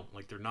actually don't.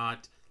 Like they're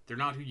not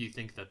who you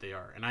think that they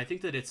are. And I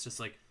think that it's just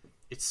like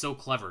it's so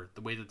clever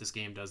the way that this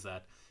game does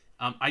that.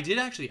 I did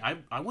actually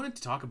I wanted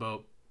to talk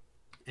about,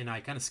 and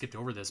I kind of skipped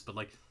over this, but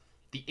like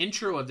the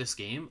intro of this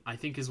game I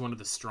think is one of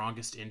the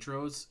strongest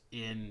intros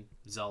in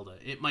Zelda.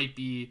 It might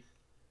be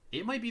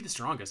the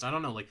strongest. I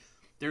don't know. Like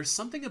there's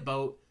something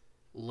about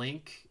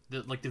Link,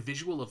 the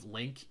visual of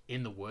Link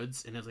in the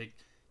woods, and it's like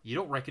you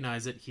don't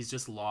recognize it. He's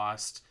just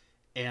lost,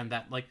 and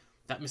that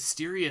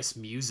mysterious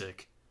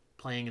music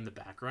playing in the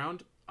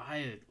background.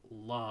 I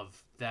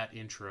love that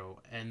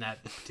intro and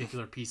that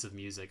particular piece of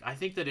music. I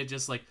think that it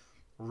just like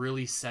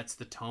really sets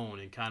the tone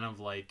and kind of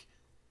like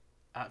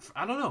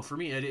I don't know. For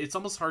me, it's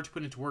almost hard to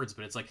put into words,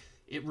 but it's like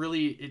it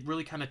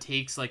really kind of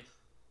takes like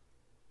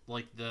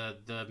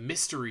the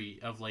mystery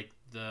of like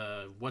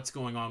the what's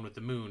going on with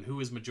the moon, who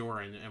is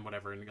Majora, and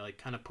whatever, and like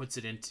kind of puts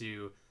it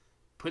into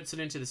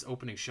this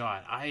opening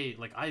shot.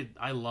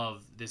 I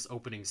love this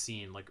opening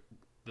scene. Like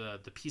the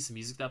piece of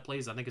music that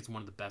plays, I think it's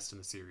one of the best in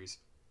the series.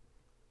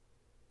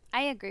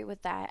 I agree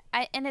with that.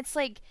 And it's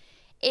like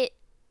it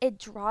it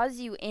draws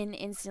you in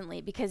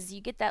instantly because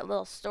you get that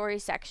little story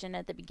section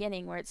at the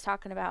beginning where it's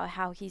talking about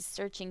how he's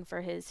searching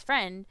for his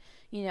friend,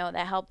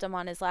 that helped him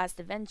on his last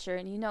adventure,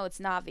 and it's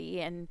Navi,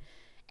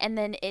 and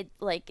then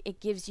it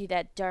gives you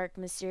that dark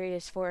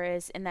mysterious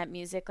forest and that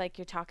music like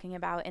you're talking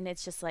about, and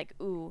it's just like,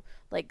 ooh,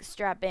 like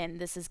strap in,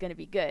 this is going to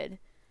be good.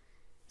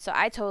 So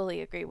I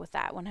totally agree with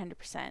that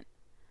 100%.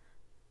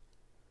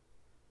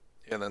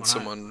 And then When I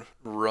someone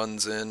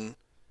runs in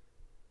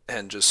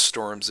and just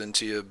storms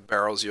into you,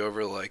 barrels you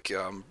over like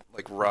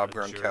Rob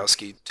what a jerk.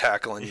 Gronkowski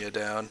tackling you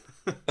down.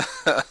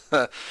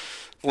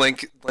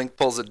 Link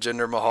pulls a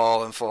Jinder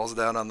Mahal and falls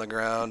down on the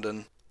ground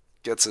and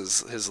gets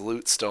his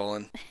loot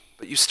stolen.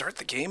 But you start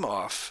the game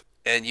off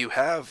and you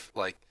have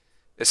like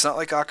it's not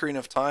like Ocarina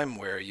of Time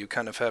where you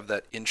kind of have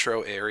that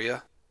intro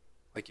area,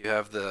 like you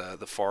have the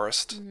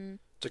forest Hmm.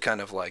 to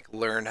kind of like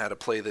learn how to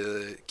play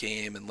the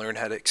game and learn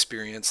how to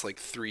experience like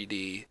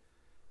 3D,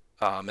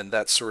 and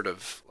that sort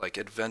of like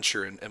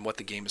adventure and what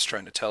the game is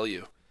trying to tell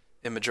you.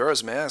 In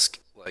Majora's Mask,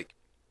 like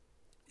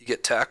you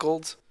get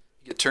tackled,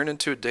 you get turned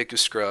into a Deku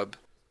Scrub,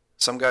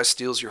 some guy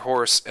steals your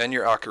horse and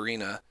your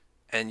ocarina,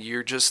 and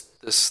you're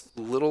just this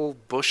little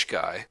bush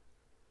guy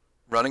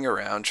running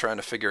around trying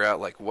to figure out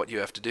like what you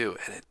have to do,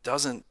 and it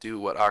doesn't do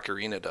what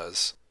Ocarina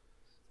does,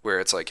 where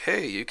it's like,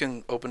 hey, you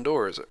can open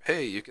doors, or,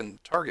 hey, you can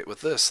target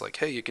with this, like,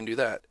 hey, you can do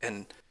that,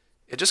 and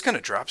it just kind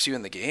of drops you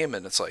in the game,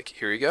 and it's like,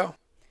 here you go.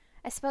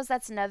 I suppose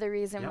that's another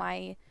reason Yep.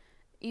 why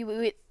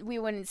we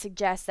wouldn't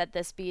suggest that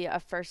this be a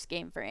first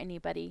game for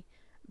anybody,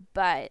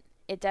 but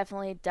it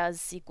definitely does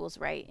sequels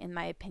right, in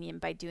my opinion,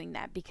 by doing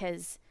that,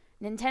 because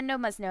Nintendo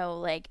must know,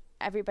 like,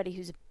 everybody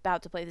who's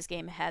about to play this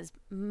game has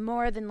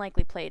more than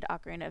likely played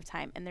Ocarina of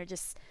Time, and they're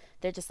just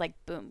like,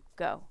 boom,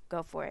 go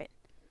for it.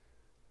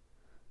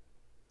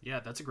 Yeah,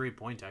 that's a great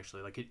point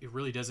actually. Like it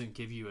really doesn't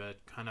give you a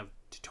kind of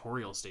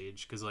tutorial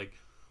stage because like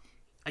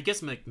I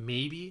guess like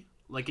maybe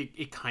like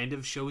it kind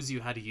of shows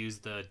you how to use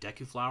the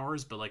Deku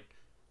flowers, but like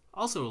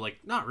also like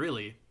not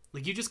really.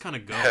 Like you just kind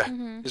of go.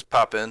 Mm-hmm. Just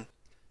pop in,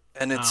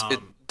 and it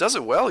Um, does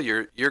it well.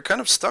 You're kind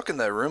of stuck in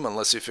that room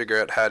unless you figure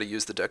out how to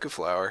use the Deku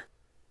flower.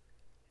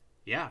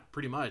 yeah,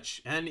 pretty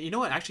much. And you know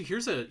what? Actually,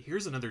 here's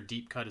another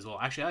deep cut as well.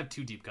 Actually, I have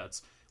two deep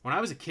cuts. When I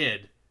was a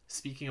kid,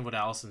 speaking of what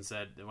Allison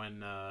said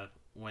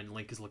when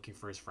Link is looking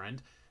for his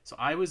friend, so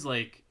I was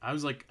like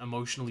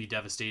emotionally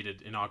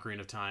devastated in Ocarina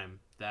of Time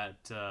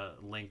that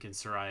Link and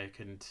Saria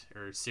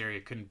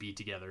couldn't be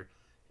together.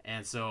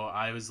 And so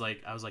I was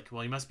like,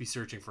 well, he must be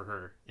searching for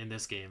her in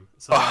this game.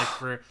 So like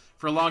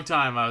for a long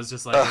time, I was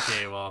just like,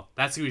 okay, well,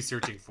 that's who he's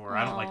searching for.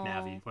 I don't like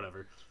Navi, Oh.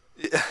 whatever.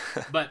 Yeah.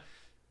 But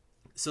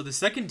so the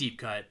second deep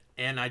cut,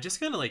 and I just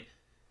kind of like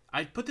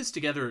I put this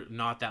together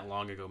not that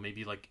long ago,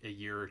 maybe like a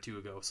year or two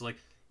ago. So like,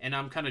 and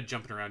I'm kind of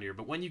jumping around here,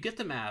 but when you get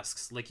the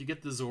masks, like you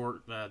get the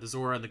Zora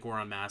and the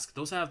Goron mask,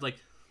 those have like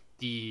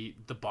the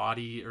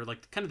body or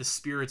like kind of the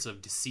spirits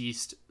of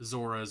deceased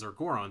Zoras or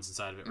Gorons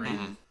inside of it, right?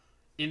 Mm-hmm.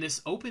 In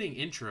this opening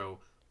intro,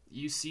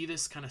 you see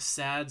this kind of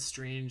sad,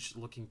 strange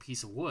looking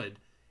piece of wood,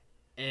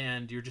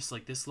 and you're just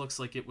like, this looks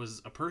like it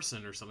was a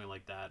person or something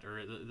like that,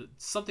 or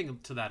something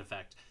to that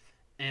effect.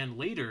 And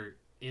later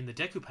in the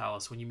Deku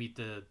Palace, when you meet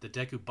the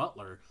Deku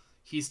Butler,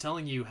 he's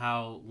telling you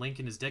how Link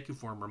in his Deku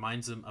form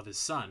reminds him of his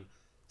son.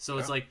 So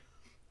it's Yeah. like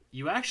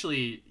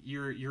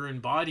you're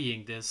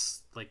embodying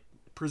this like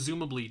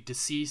presumably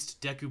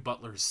deceased Deku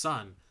Butler's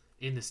son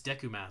in this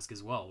Deku mask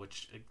as well,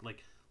 which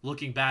like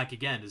looking back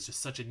again is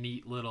just such a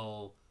neat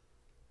little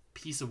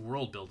piece of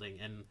world building.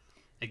 And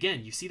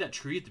again, you see that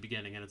tree at the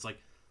beginning, and it's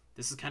like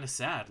this is kind of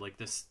sad. Like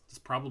this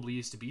probably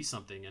used to be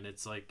something, and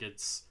it's like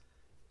it's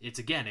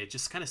again it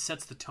just kind of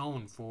sets the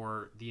tone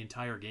for the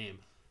entire game,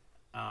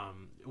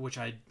 which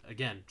I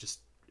again just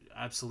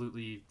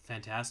absolutely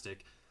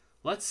fantastic.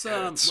 Yeah, it's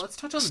Let's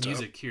touch on the messed up.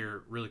 music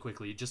here really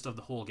quickly, just of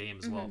the whole game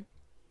as Mm-hmm. well.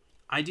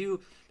 I do.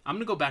 I'm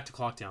gonna go back to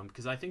Clocktown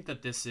because I think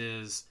that this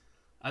is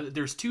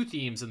there's two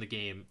themes in the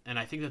game, and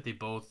I think that they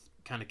both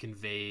kind of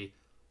convey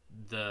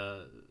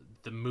the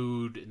the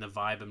mood and the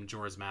vibe of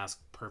Majora's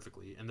Mask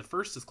perfectly. And the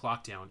first is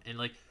Clocktown, and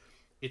like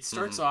it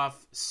starts Mhm.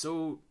 off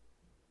so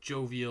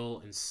jovial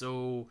and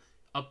so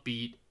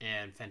upbeat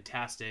and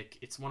fantastic.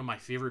 It's one of my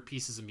favorite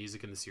pieces of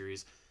music in the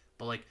series.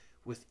 But like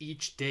with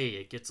each day,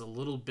 it gets a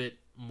little bit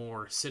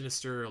more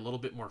sinister, a little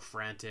bit more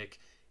frantic.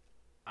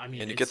 I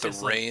mean, And you it's get the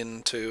just like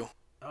rain too.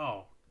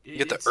 oh, You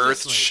get the it's earth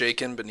just like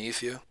shaking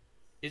beneath you.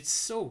 it's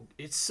so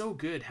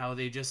good how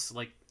they just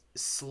like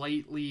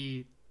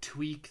slightly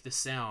tweak the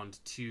sound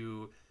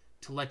to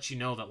let you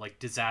know that like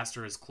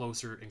disaster is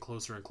closer and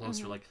closer and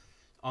closer. Mm-hmm. Like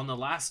on the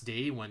last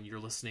day when you're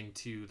listening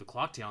to the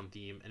Clocktown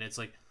theme, and it's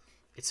like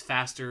it's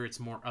faster, it's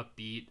more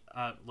upbeat.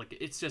 Like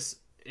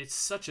it's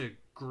such a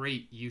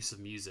great use of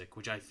music,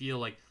 which I feel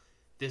like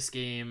this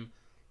game.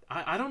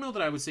 I don't know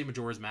that I would say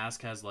Majora's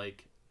Mask has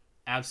like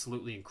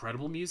absolutely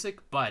incredible music,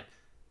 but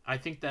I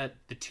think that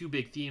the two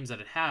big themes that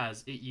it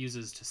has, it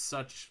uses to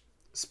such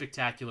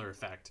spectacular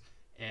effect.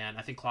 And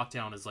I think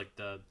Clocktown is like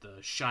the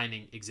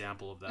shining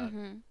example of that.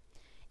 Mm-hmm.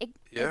 It, it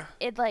Yeah.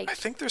 it I like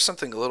think there's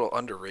something a little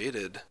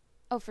underrated.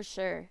 oh for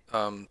sure.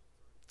 Um,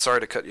 Sorry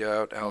to cut you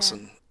out, Yeah.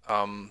 Allison.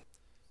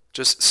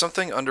 Just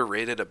something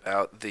underrated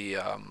about the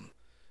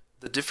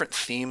different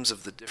themes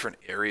of the different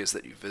areas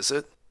that you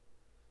visit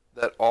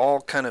that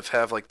all kind of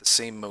have like the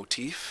same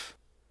motif.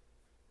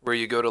 Where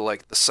you go to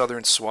like the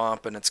southern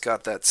swamp and it's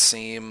got that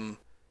same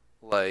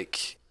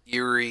like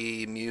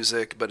eerie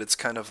music, but it's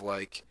kind of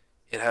like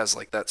it has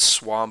like that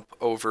swamp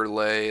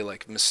overlay,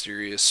 like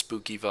mysterious,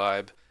 spooky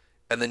vibe.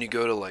 And then you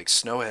go to like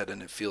Snowhead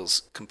and it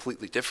feels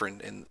completely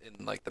different in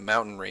like the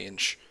mountain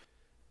range.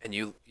 And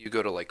you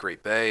go to like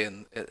Great Bay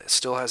and it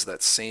still has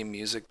that same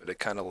music, but it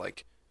kind of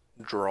like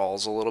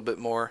draws a little bit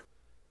more.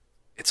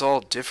 It's all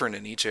different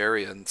in each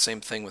area, and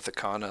same thing with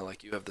Akana.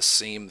 Like you have the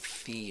same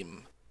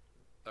theme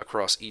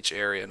across each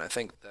area, and I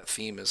think that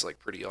theme is like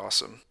pretty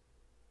awesome.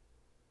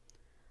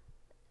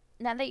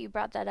 Now that you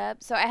brought that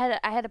up, so I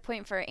had a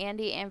point for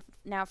Andy and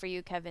now for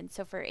you, Kevin.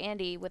 So for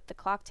Andy with the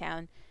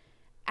Clocktown,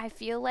 I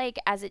feel like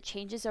as it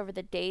changes over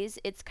the days,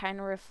 it's kind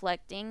of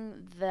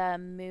reflecting the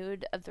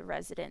mood of the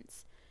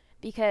residents.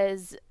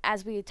 Because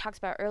as we talked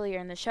about earlier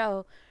in the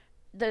show,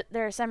 there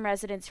are some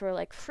residents who are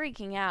like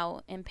freaking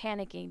out and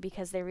panicking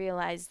because they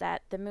realize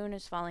that the moon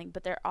is falling,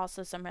 but there are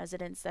also some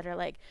residents that are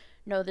like,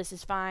 no, this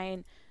is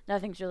fine,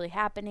 nothing's really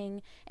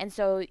happening. And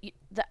so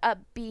the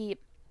upbeat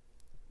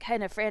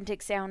kind of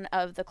frantic sound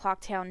of the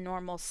Clocktown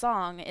normal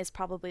song is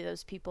probably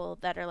those people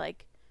that are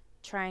like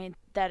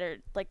that are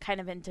like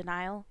kind of in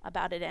denial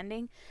about it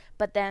ending.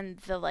 But then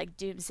the like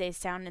doomsday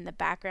sound in the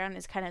background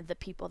is kind of the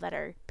people that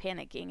are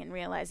panicking and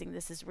realizing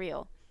this is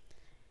real.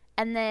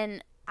 And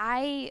then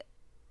I've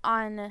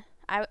been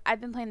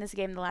playing this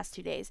game the last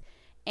 2 days,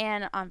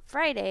 and on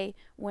Friday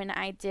when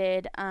I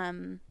did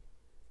the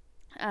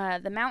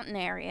mountain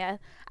area,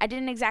 I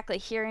didn't exactly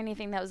hear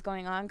anything that was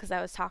going on because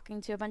I was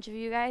talking to a bunch of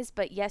you guys.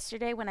 But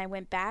yesterday when I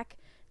went back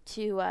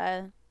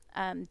to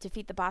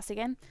defeat the boss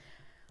again,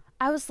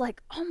 I was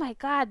like, oh my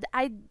god,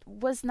 I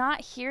was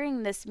not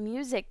hearing this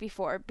music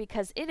before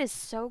because it is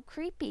so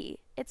creepy.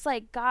 It's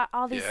like got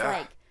all these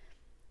Yeah.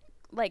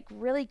 like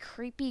really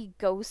creepy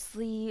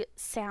ghostly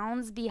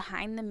sounds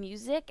behind the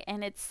music,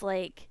 and it's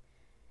like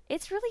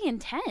it's really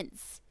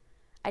intense.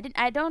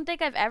 I don't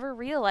think I've ever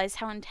realized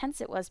how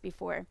intense it was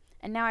before.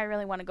 And now I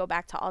really want to go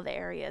back to all the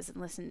areas and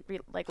listen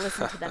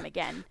to them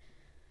again.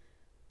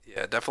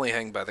 Yeah, definitely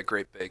hang by the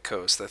Great Bay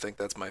Coast. I think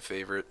that's my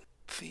favorite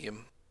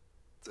theme.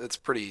 It's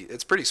pretty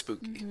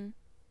spooky. Mm-hmm.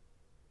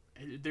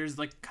 There's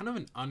like kind of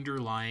an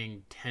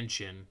underlying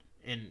tension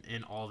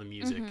in all the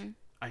music. Mm-hmm.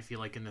 I feel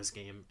like in this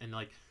game, and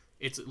like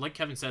it's like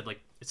Kevin said,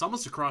 like it's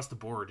almost across the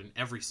board in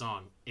every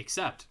song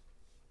except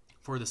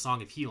for the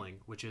Song of Healing,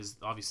 which is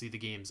obviously the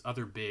game's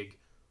other big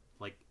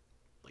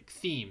like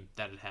theme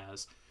that it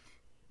has.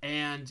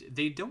 And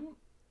they don't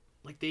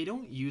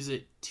use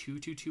it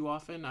too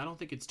often. I don't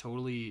think it's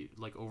totally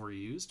like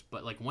overused,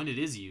 but like when it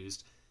is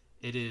used,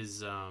 it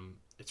is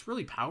it's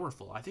really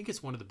powerful. I think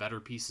it's one of the better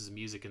pieces of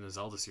music in the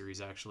Zelda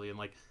series actually. And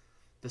like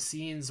the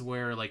scenes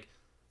where like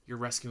you're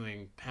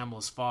rescuing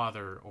Pamela's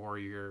father, or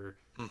you're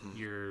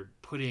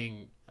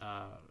putting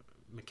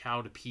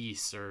Mikau to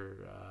peace,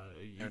 or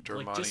Yeah, like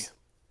Dormani.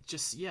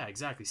 just yeah,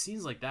 exactly,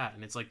 scenes like that.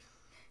 And it's like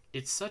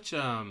it's such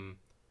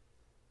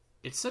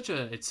it's such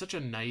a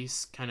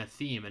nice kind of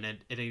theme, and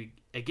it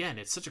again,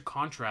 it's such a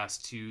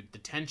contrast to the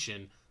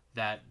tension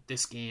that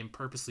this game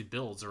purposely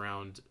builds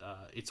around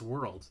its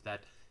world,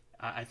 that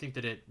I think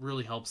that it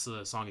really helps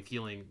the Song of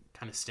Healing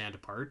kind of stand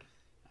apart.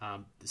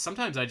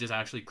 Sometimes I just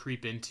actually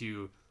creep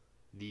into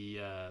the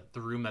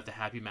room that the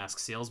Happy Mask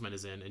salesman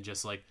is in, and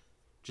just like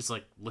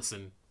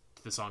listen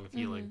to the Song of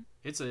Healing.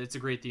 It's a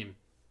great theme.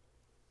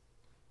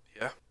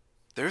 Yeah.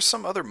 There's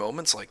some other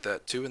moments like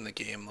that too in the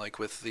game, like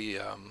with the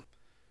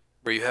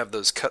where you have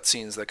those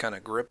cutscenes that kind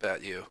of grip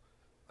at you.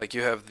 Like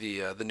you have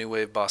the new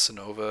wave bossa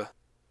nova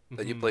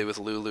that you Mhm. play with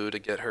Lulu to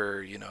get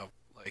her,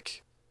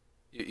 like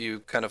you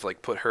kind of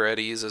like put her at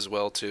ease as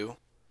well too.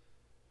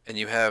 And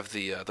you have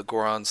the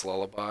Goron's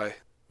lullaby,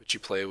 which you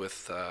play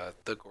with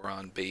the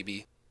Goron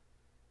baby.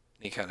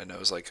 And he kind of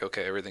knows like,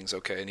 okay, everything's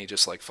okay, and he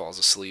just like falls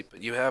asleep.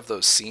 But you have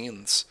those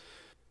scenes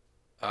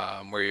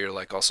where you're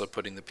like also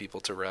putting the people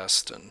to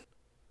rest, and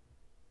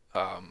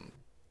um,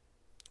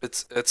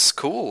 it's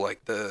cool.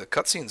 Like the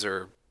cutscenes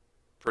are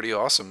pretty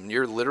awesome.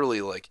 You're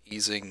literally like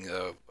easing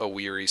a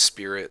weary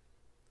spirit,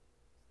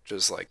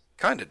 just like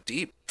kind of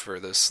deep for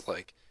this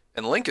like.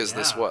 And Link is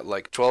this Yeah, what,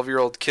 like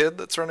 12-year-old kid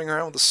that's running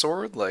around with a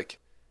sword? Like,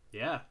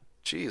 yeah,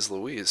 geez,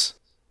 Louise.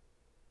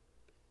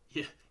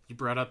 yeah. You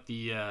brought up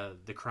the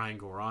crying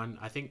Goron.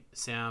 I think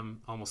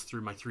Sam almost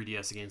threw my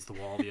 3DS against the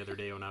wall the other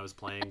day when I was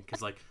playing,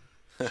 because like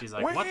she's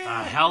like, "What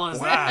the hell is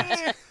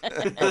that?"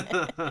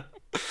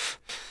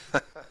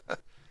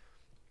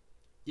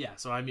 Yeah,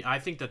 so I mean, I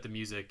think that the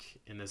music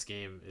in this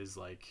game is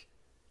like,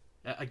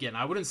 again,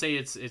 I wouldn't say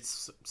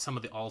it's some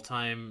of the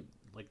all-time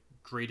like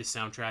greatest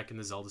soundtrack in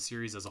the Zelda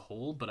series as a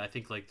whole, but I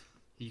think like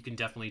you can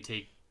definitely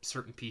take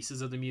certain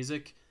pieces of the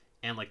music,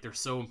 and like they're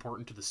so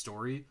important to the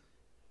story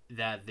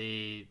that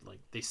they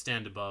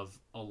stand above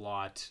a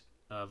lot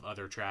of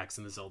other tracks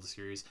in the Zelda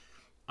series.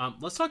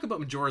 Let's talk about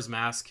Majora's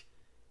Mask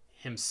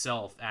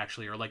himself,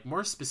 actually, or like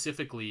more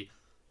specifically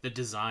the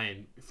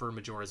design for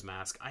Majora's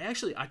Mask. I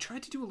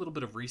tried to do a little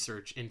bit of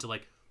research into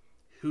like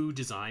who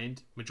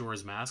designed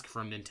Majora's Mask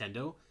from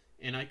Nintendo,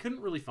 and I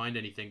couldn't really find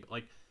anything. But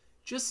like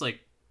just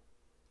like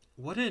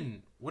what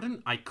an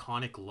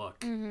iconic look,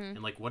 Mm-hmm.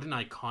 and like what an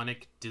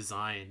iconic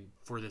design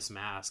for this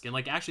mask. And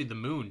like actually the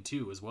moon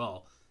too as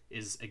well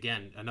is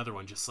again another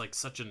one, just like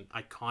such an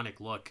iconic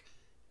look.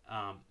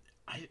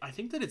 I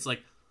think that it's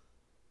like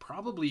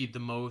probably the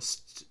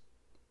most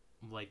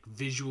like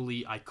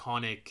visually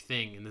iconic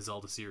thing in the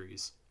Zelda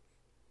series.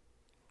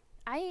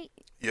 I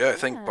Yeah, I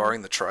think yeah,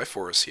 barring the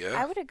Triforce, I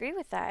yeah. would agree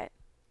with that.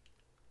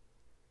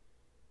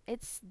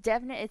 It's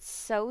definite. It's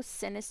so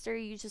sinister.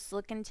 You just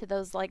look into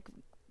those like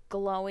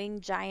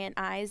glowing giant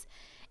eyes,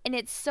 and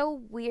it's so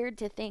weird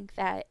to think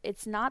that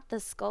it's not the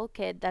Skull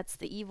Kid that's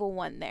the evil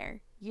one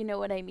there. You know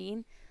what I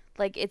mean?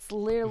 Like it's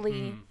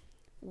literally Hmm.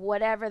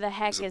 whatever the He's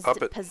heck a is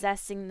puppet.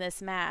 possessing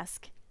this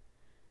mask,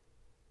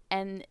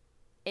 and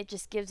it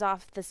just gives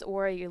off this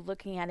aura. You're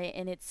looking at it,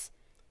 and it's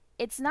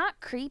not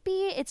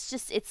creepy. It's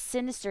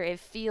sinister. It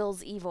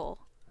feels evil.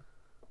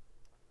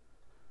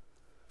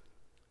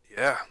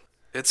 Yeah.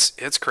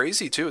 It's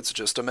crazy too. It's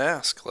just a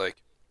mask. Like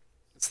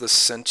it's this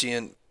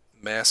sentient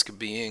mask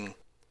being.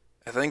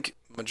 I think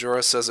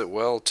Majora says it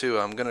well too.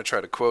 I'm gonna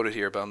try to quote it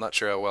here, but I'm not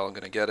sure how well I'm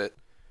gonna get it.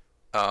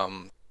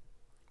 Um,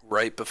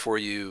 right before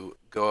you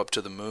go up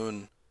to the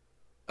moon,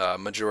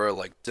 Majora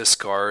like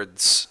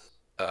discards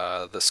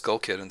the Skull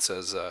Kid and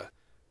says, "A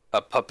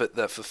puppet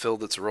that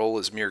fulfilled its role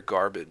is mere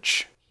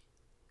garbage."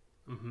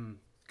 Hmm.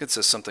 It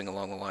says something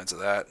along the lines of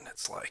that, and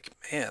it's like,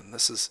 man,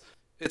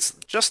 it's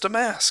just a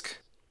mask.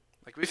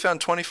 Like we found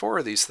 24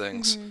 of these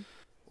things. Hmm.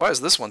 Why is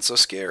this one so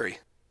scary?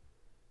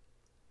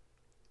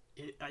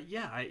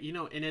 Yeah,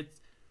 and it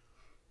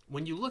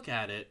when you look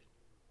at it,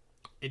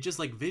 it just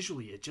like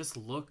visually, it just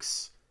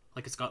looks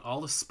like it's got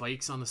all the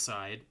spikes on the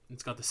side.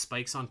 It's got the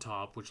spikes on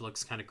top, which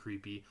looks kind of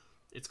creepy.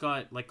 It's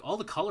got like all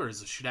the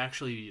colors should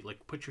actually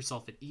like put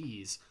yourself at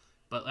ease.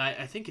 But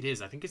I think it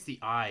is. I think it's the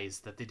eyes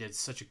that they did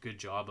such a good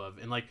job of.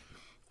 And like,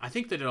 I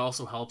think that it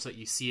also helps that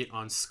you see it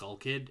on Skull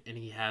Kid, and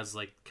he has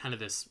like kind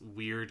of this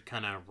weird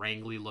kind of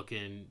wrangly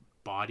looking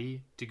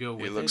body to go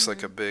with it. He looks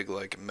like a big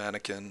like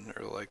mannequin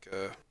or like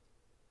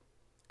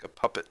a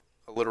puppet,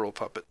 a literal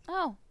puppet.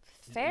 Oh,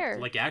 fair.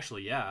 Like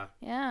actually, yeah.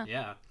 Yeah.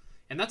 Yeah.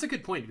 And that's a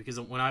good point, because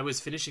when I was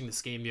finishing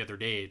this game the other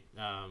day,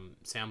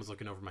 Sam was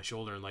looking over my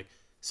shoulder and like,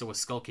 so was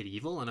Skull Kid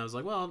evil? And I was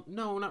like, well,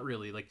 no, not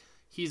really. Like,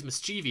 he's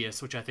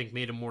mischievous, which I think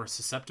made him more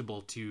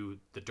susceptible to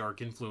the dark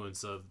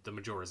influence of the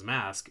Majora's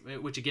Mask,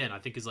 which again, I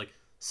think is like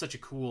such a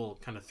cool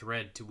kind of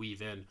thread to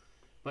weave in.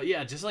 But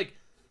yeah, just like,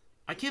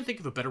 I can't think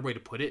of a better way to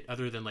put it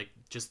other than like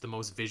just the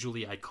most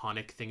visually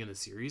iconic thing in the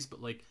series.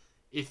 But like,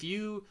 if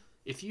you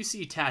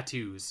see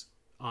tattoos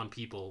on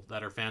people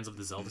that are fans of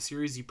the Zelda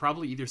series, you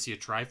probably either see a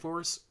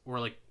Triforce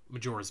or like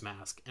Majora's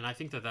Mask. And I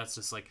think that that's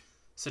just like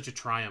such a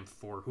triumph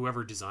for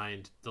whoever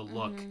designed the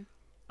look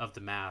of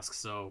the mask.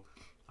 So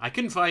I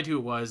couldn't find who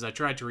it was. I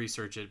tried to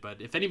research it,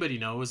 but if anybody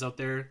knows out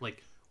there,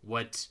 like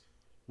what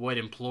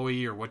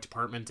employee or what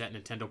department at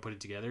Nintendo put it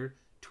together,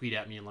 tweet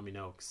at me and let me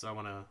know, because I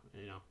want to,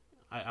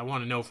 I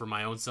want to know for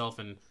my own self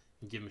and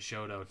give him a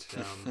shout out.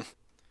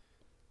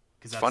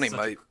 Because that's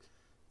funny,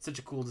 such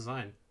a cool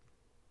design.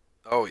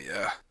 Oh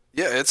yeah,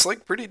 yeah, it's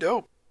like pretty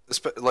dope.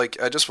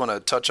 Like, I just want to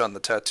touch on the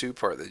tattoo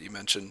part that you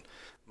mentioned.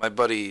 My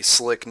buddy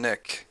Slick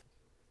Nick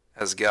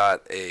has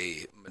got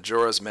a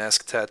Majora's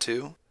Mask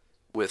tattoo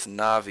with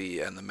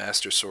Navi and the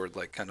Master Sword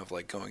like kind of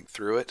like going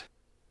through it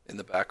in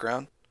the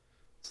background.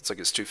 So it's like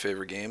his two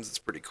favorite games. It's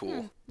pretty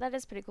cool. That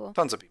is pretty cool.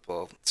 Tons of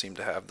people seem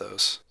to have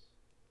those.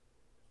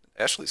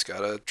 Ashley's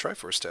got a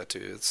Triforce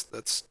tattoo.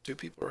 That's two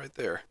people right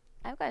there.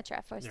 I've got a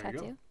Triforce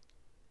tattoo.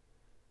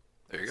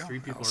 There you go. 3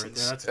 people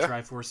Allison's, right there.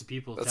 That's a Triforce of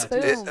people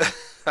tattoo.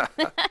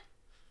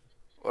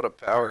 What a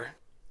power.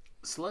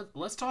 So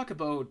let's talk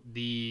about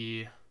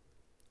the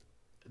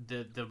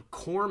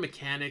core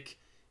mechanic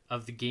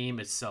of the game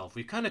itself.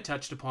 We've kind of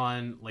touched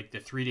upon like the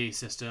 3-day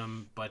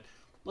system, but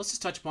let's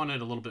just touch upon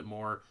it a little bit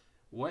more.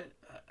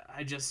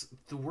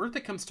 The word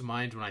that comes to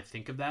mind when I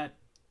think of that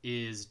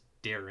is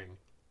daring,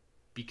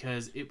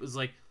 because it was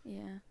like,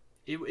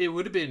 it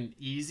would have been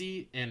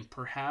easy and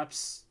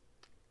perhaps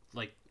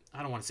like,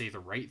 I don't want to say the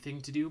right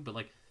thing to do, but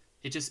like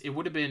it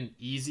would have been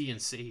easy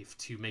and safe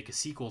to make a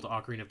sequel to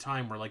Ocarina of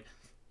Time where like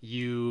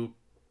you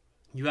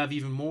have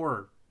even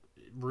more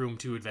room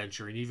to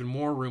adventure and even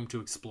more room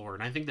to explore.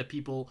 And I think that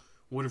people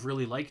would have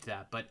really liked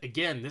that. But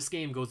again, this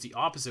game goes the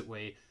opposite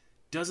way,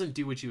 doesn't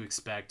do what you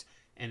expect,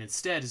 and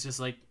instead it's just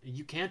like,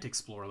 you can't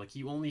explore. Like,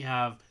 you only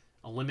have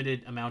a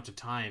limited amount of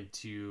time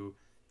to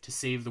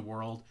save the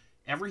world.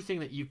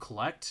 Everything that you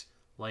collect,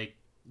 like,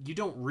 you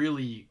don't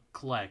really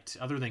collect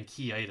other than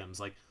key items.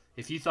 Like,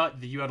 if you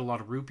thought that you had a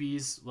lot of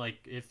rupees, like,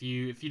 if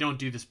you don't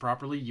do this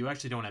properly, you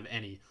actually don't have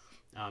any.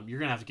 You're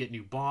going to have to get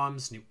new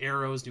bombs, new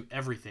arrows, new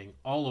everything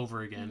all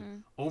over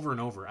again, over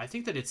and over. I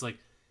think that it's like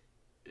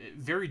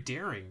very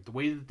daring the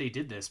way that they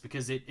did this,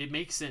 because it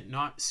makes it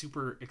not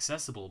super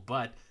accessible,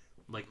 but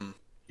like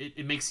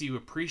it makes you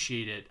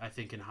appreciate it, I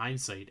think, in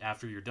hindsight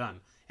after you're done.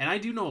 And I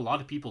do know a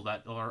lot of people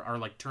that are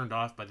like turned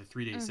off by the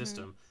 3-day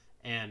system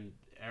and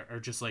are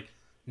just like,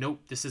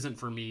 nope, this isn't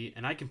for me.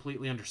 And I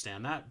completely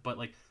understand that. But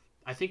like,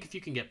 I think if you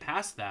can get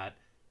past that,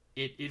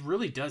 it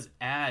really does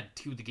add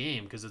to the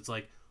game, because it's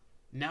like,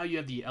 now you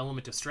have the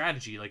element of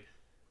strategy. Like,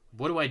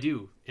 what do I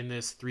do in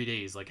this 3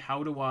 days? Like,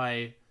 how do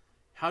I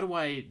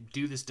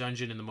do this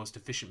dungeon in the most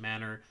efficient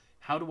manner?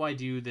 How do I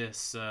do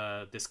this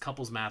this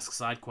couple's mask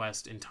side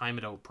quest and time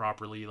it out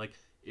properly? Like,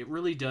 it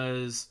really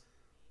does.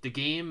 The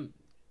game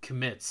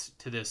commits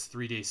to this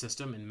 3-day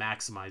system and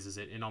maximizes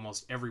it in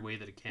almost every way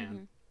that it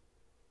can.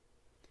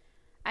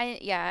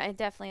 I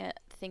definitely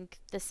think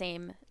the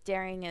same.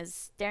 Daring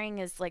is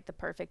like the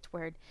perfect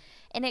word,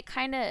 and it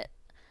kind of.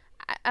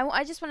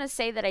 I just want to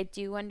say that I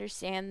do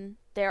understand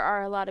there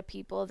are a lot of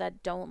people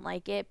that don't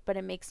like it, but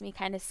it makes me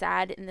kind of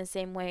sad in the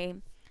same way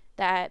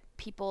that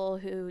people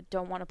who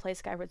don't want to play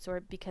Skyward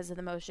Sword because of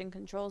the motion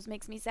controls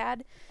makes me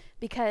sad.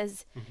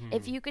 Because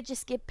if you could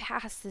just get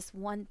past this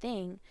one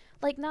thing,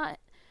 like,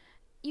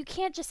 you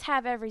can't just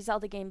have every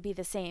Zelda game be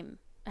the same.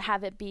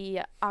 Have it be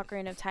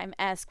Ocarina of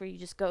Time-esque, where you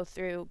just go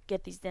through,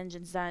 get these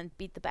dungeons done,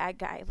 beat the bad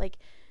guy. Like,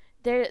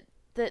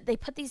 they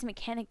put these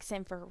mechanics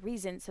in for a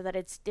reason, so that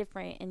it's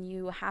different, and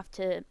you have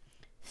to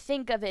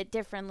think of it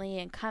differently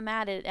and come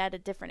at it at a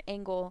different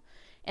angle,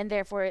 and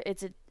therefore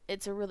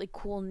it's a really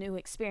cool new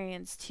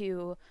experience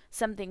to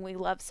something we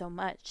love so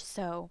much.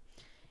 So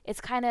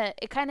it kind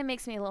of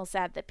makes me a little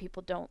sad that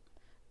people don't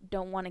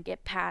want to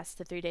get past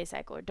the 3-day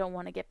cycle, or don't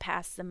want to get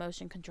past the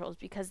motion controls,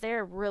 because there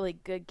are really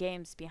good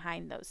games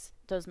behind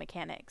those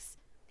mechanics.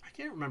 I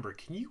can't remember.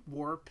 Can you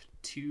warp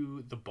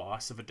to the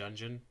boss of a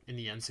dungeon in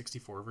the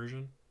N64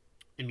 version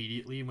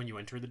immediately when you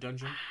enter the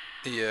dungeon?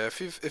 Yeah,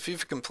 if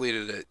you've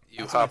completed it,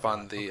 you hop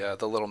on the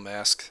little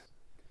mask.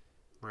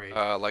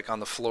 Right. like on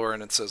the floor,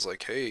 and it says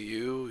like, "Hey,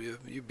 you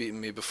beaten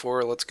me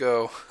before. Let's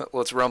go.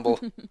 Let's rumble."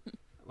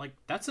 Like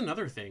that's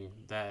another thing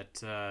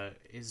that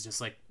is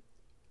just like,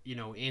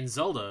 in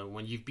Zelda,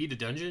 when you beat a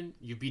dungeon,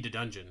 you beat a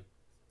dungeon,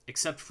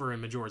 except for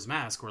in Majora's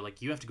Mask, where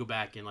like you have to go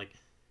back and like,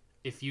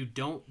 if you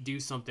don't do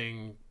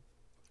something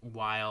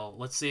while,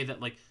 let's say that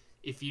like,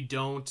 if you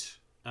don't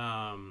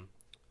um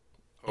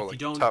Oh, if you like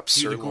don't top do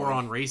the sirloin.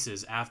 Goron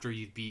races after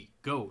you beat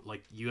Goat,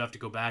 like you have to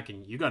go back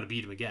and you got to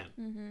beat him again.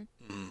 Mm-hmm.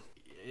 Mm.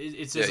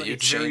 It's Yeah, just you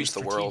it's very changed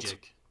the world.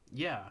 strategic.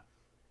 Yeah,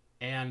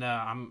 and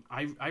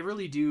I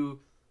really do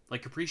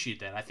like appreciate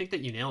that. I think that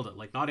you nailed it.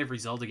 Like not every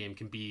Zelda game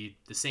can be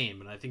the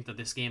same, and I think that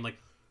this game like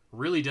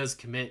really does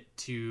commit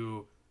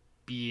to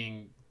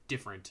being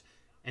different.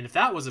 And if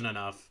that wasn't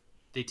enough,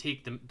 they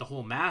take the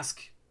whole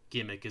mask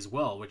gimmick as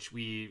well, which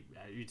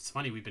it's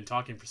funny we've been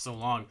talking for so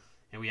long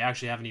and we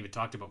actually haven't even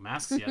talked about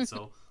masks yet.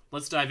 So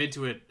let's dive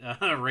into it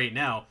right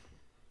now.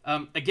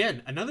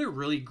 Again, another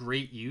really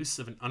great use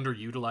of an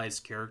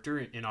underutilized character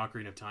in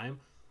Ocarina of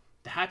Time.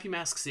 The Happy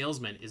Mask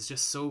Salesman is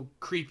just so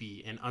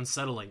creepy and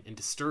unsettling and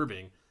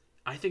disturbing.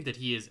 I think that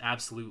he is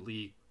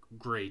absolutely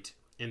great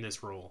in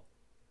this role.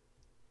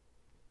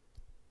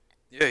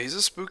 Yeah, he's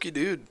a spooky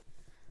dude.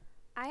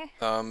 I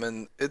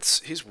And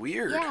he's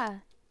weird. yeah.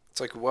 It's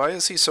like, why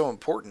is he so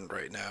important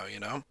right now?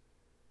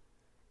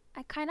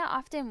 I kind of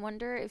often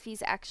wonder if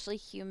he's actually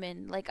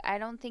human. Like I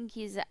don't think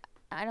he's a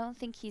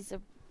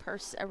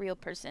real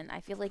person. I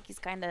feel like he's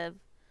kind of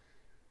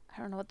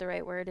I don't know what the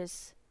right word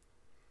is.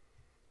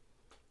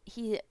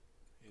 He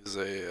He's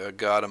a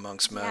god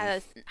amongst men. yeah,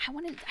 I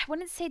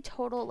wouldn't say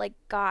total like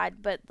god,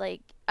 but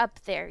like up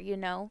there, you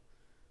know.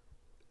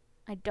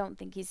 I don't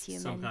think he's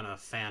human. Some kind of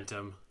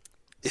phantom,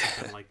 Yeah,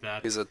 something like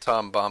that. he's a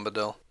Tom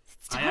Bombadil.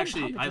 It's I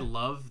Bombadil.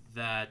 love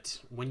that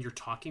when you're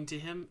talking to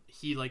him,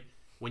 he like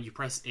when you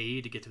press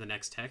A to get to the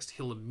next text,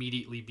 he'll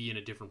immediately be in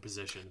a different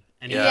position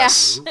and he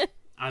Yes. doesn't move.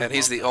 I And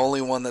he's love the that.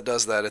 only one that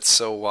does that. It's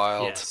so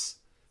wild. Yes,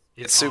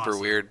 It's super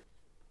awesome. weird.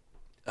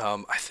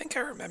 I think I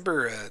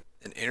remember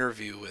an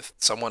interview with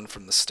someone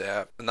from the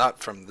staff, not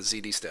from the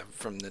ZD staff,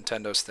 from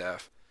Nintendo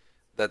staff,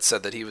 that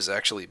said that he was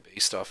actually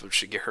based off of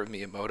Shigeru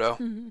Miyamoto,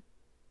 Mhm.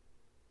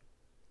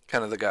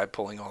 kind of the guy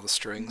pulling all the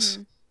strings.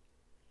 Mhm.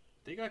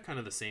 They got kind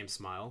of the same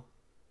smile.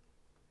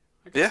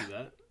 I can Yeah. see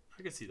that.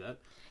 I can see that.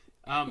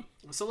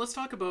 So let's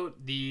talk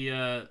about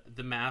the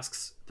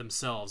masks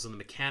themselves and the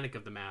mechanic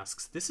of the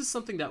masks. This is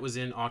something that was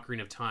in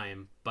Ocarina of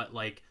Time, but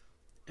like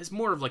it's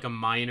more of like a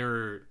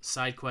minor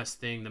side quest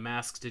thing. The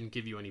masks didn't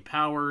give you any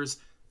powers.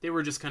 They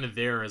were just kind of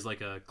there as like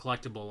a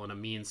collectible and a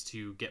means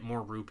to get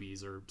more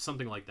rupees or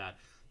something like that.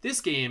 This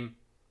game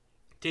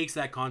takes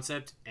that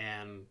concept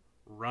and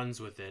runs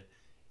with it.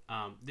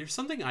 There's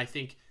something I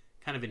think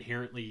kind of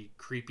inherently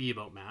creepy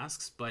about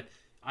masks, but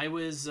I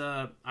was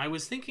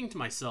thinking to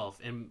myself,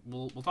 and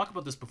we'll talk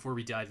about this before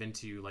we dive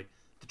into like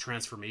the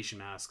transformation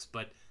masks,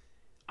 but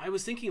I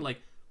was thinking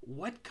like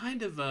what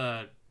kind of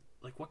a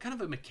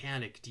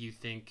mechanic do you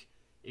think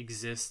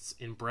exists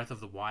in Breath of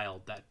the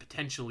Wild that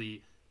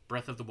potentially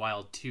Breath of the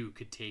Wild 2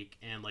 could take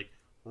and like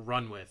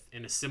run with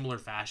in a similar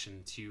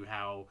fashion to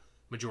how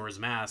Majora's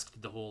Mask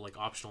did the whole like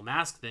optional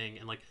mask thing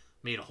and like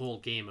made a whole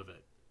game of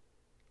it.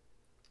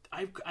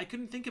 I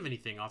couldn't think of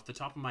anything off the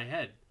top of my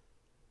head.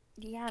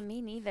 Yeah,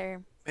 me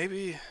neither.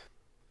 Maybe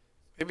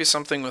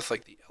something with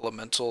like the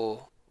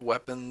elemental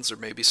weapons, or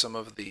maybe some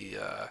of the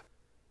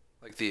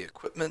like the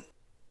equipment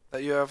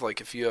that you have.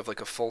 Like if you have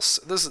like a this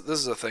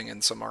is a thing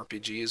in some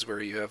RPGs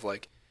where you have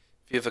like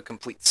if you have a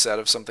complete set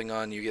of something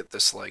on, you get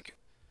this like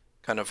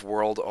kind of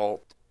world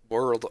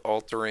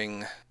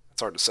altering.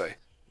 It's hard to say.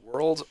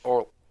 World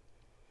or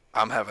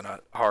I'm having a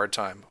hard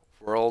time.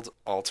 World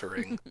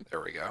altering.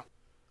 There we go.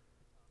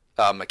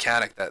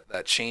 Mechanic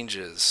that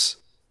changes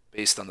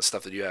based on the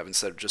stuff that you have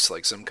instead of just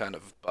like some kind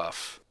of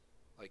buff.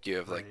 Like you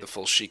have like the Right.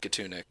 full Sheikah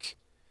tunic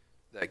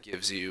that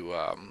gives you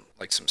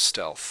like some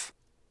stealth.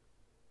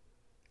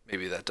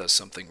 Maybe that does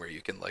something where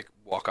you can like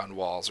walk on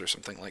walls or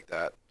something like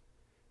that.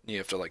 You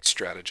have to like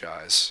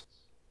strategize.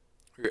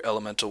 Your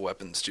elemental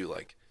weapons do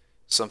like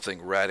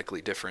something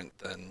radically different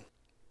than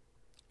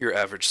your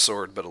average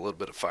sword, but a little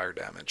bit of fire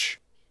damage.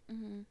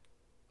 Hmm.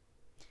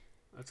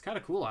 That's kind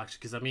of cool, actually,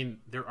 because I mean,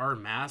 there are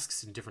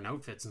masks and different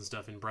outfits and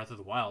stuff in Breath of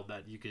the Wild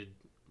that you could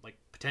like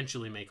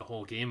potentially make a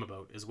whole game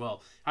about as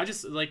well. I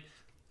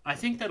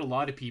think that a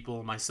lot of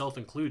people, myself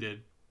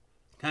included,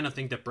 kind of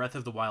think that Breath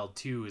of the Wild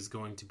 2 is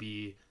going to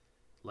be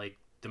like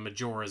the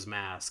Majora's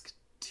Mask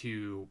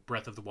to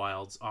Breath of the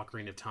Wild's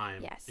Ocarina of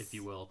Time, Yes. if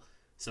you will.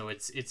 So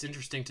it's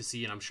interesting to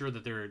see, and I'm sure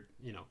that there,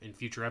 in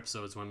future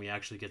episodes when we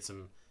actually get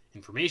some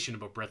information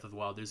about Breath of the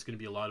Wild, there's going to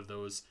be a lot of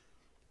those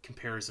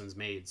comparisons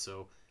made.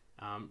 So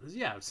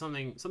yeah,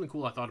 something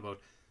cool I thought about.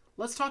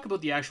 Let's talk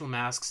about the actual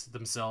masks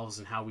themselves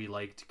and how we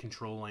liked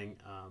controlling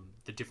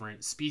the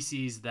different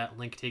species that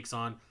Link takes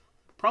on.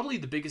 Probably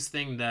the biggest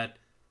thing that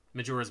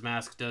Majora's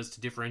Mask does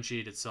to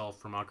differentiate itself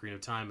from Ocarina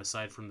of Time,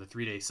 aside from the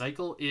 3-day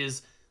cycle,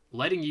 is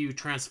letting you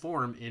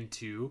transform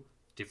into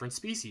different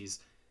species.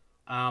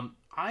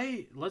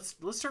 Let's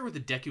start with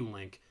the Deku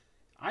Link.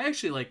 I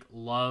actually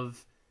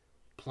love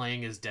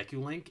playing as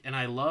Deku Link, and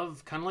I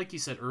love, kind of like you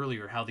said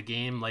earlier, how the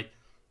game, like,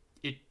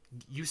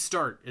 you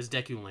start as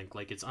Deku Link.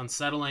 Like, it's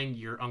unsettling,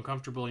 you're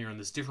uncomfortable, you're in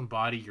this different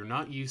body, you're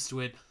not used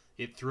to it,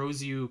 it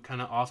throws you kind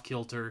of off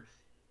kilter,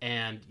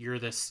 and you're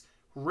this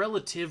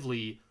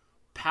relatively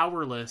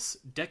powerless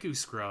Deku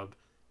Scrub,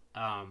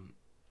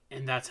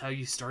 and that's how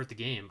you start the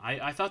game.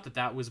 I thought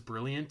that was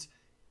brilliant,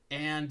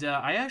 and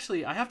I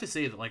have to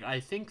say that, like, I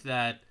think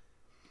that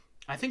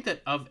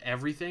of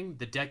everything,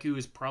 the Deku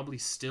is probably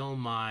still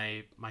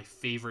my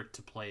favorite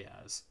to play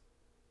as.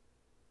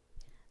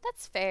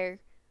 That's fair.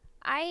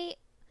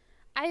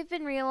 I've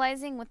been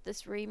realizing with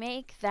this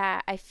remake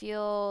that I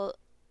feel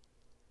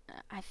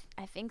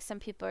I think some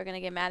people are going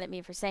to get mad at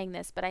me for saying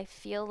this, but I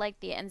feel like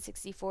the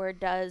N64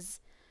 does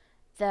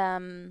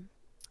the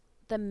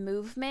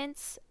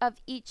movements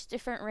of each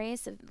different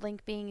race, of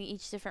Link being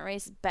each different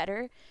race,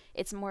 better.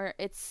 It's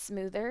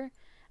smoother.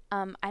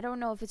 I don't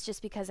know if it's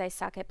just because I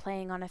suck at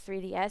playing on a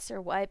 3DS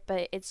or what,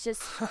 but it's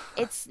just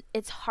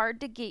it's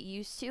hard to get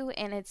used to,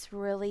 and it's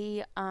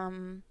really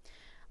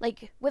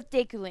like with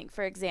Deku Link,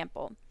 for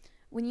example.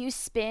 When you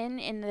spin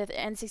in the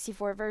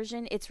N64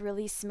 version, it's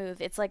really smooth.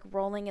 It's like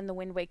rolling in the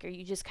Wind Waker.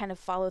 You just kind of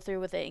follow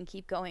through with it and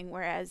keep going.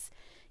 Whereas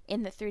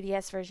in the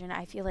 3DS version,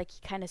 I feel like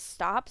he kind of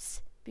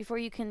stops before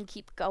you can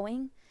keep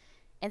going.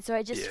 And so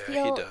I just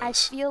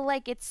feel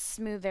like it's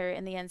smoother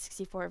in the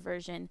N64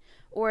 version,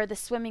 or the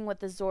swimming with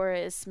the Zora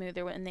is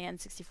smoother in the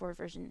N64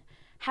 version.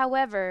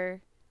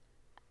 However,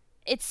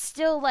 it's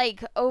still,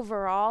 like,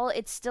 overall,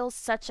 it's still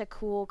such a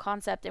cool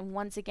concept, and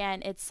once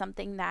again, it's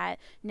something that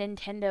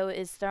Nintendo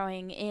is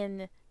throwing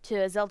in to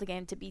a Zelda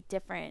game to be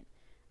different,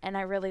 and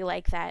I really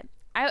like that.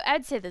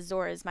 I'd say the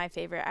Zora is my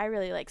favorite. I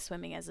really like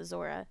swimming as a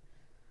Zora.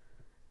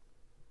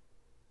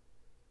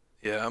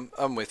 Yeah,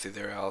 I'm with you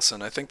there,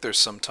 Allison. I think there's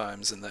some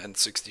times in the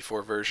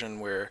N64 version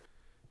where,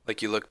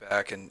 like, you look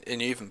back and you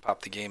even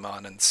pop the game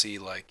on and see,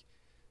 like,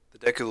 the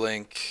Deku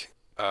Link,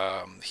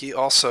 he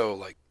also,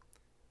 like,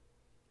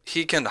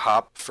 he can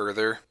hop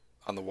further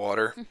on the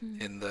water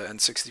in the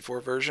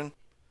N64 version.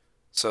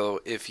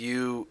 So if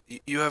you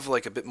have,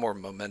 like, a bit more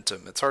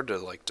momentum, it's hard to,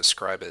 like,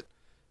 describe it,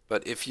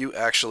 but if you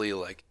actually,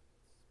 like,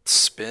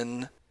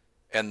 spin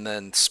and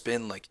then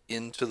spin, like,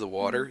 into the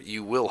water,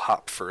 you will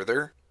hop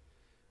further.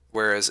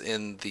 Whereas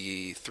in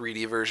the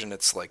 3D version,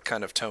 it's, like,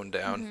 kind of toned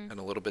down and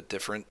a little bit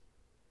different.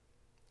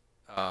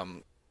 I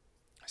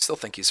still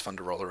think he's fun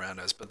to roll around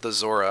as, but the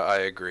Zora, I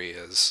agree,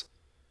 is,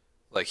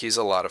 like, he's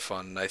a lot of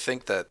fun. And I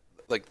think that,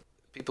 like,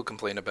 people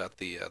complain about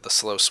the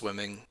slow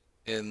swimming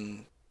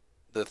in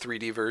the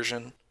 3D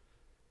version,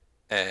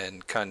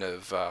 and kind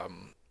of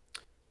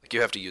like,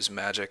 you have to use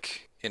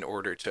magic in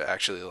order to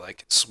actually,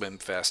 like, swim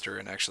faster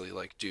and actually,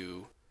 like,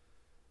 do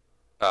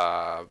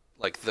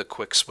like the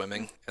quick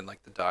swimming and,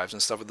 like, the dives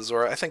and stuff with the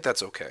Zora. I think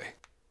that's okay.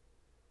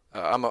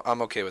 I'm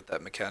okay with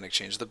that mechanic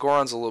change. The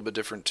Goron's a little bit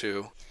different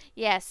too.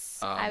 Yes,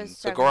 I was the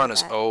struggling Goron with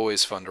is that.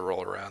 always fun to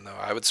roll around, though.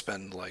 I would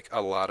spend, like,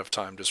 a lot of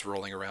time just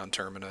rolling around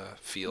Termina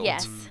Fields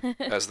Yes.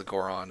 as the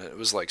Goron. It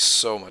was, like,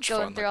 so much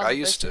Going fun. through Like, all I the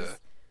used to. bushes.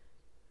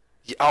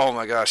 Yeah, oh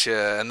my gosh,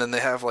 yeah. And then they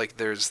have, like,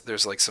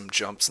 there's like some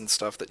jumps and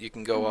stuff that you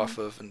can go off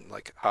of and,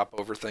 like, hop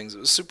over things. It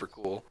was super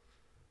cool.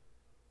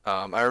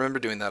 I remember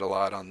doing that a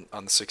lot on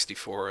the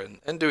 64,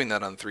 and doing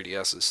that on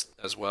 3DS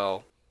as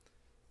well.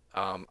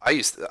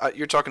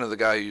 You're talking to the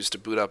guy who used to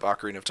boot up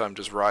Ocarina of Time,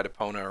 just ride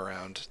Epona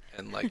around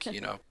and, like,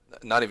 you know,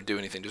 not even do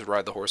anything, just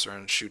ride the horse around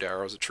and shoot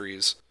arrows at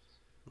trees.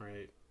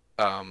 Right.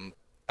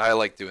 I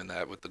like doing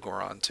that with the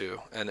Goron too,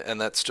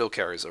 and that still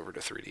carries over to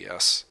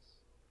 3DS.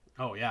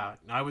 Oh yeah,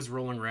 I was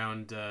rolling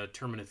around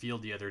Termina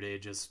Field the other day,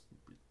 just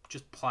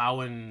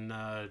plowing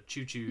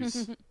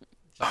choo-choos.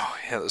 Oh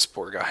yeah, those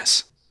poor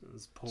guys.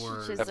 Those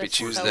poor. Choo-choos Happy look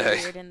so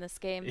Tuesday. weird in this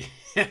game.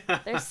 Yeah.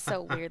 They're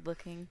so weird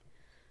looking.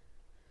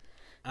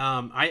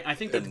 I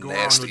think that They're Goron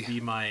nasty. would be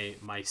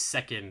my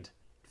second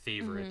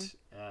favorite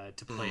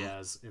to play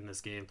as in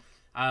this game.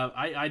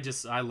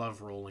 I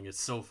love rolling. It's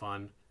so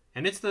fun,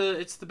 and it's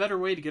the better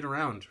way to get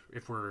around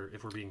if we're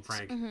being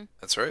frank.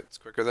 That's right. It's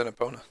quicker than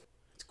Epona.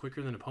 It's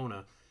quicker than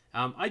Epona.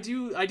 I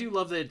do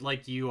love that,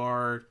 like, you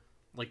are,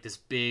 like, this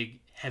big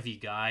heavy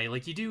guy.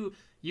 Like, you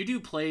do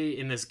play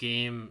in this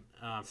game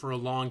for a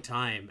long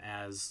time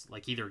as,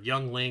 like, either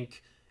young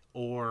Link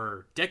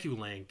or Deku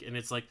Link, and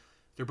it's like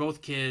they're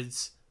both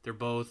kids. They're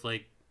both,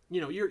 like,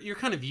 you know, you're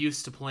kind of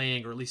used to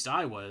playing, or at least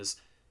I was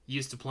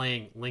used to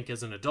playing Link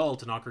as an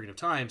adult in Ocarina of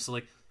Time. So,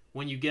 like,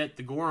 when you get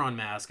the Goron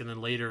mask and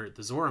then later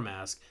the Zora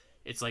mask,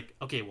 it's like,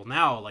 okay, well,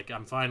 now, like,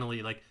 I'm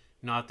finally, like,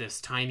 not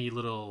this tiny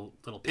little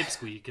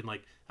pipsqueak, and,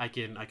 like, I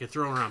can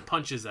throw around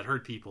punches that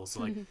hurt people. So,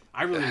 like,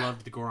 I really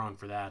loved the Goron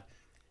for that.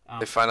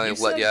 They finally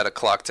let you out of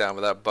clock town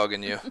without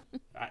bugging you.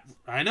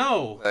 I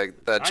know.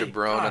 Like, that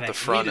jabron at the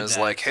front is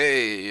like,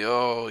 hey,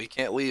 yo, you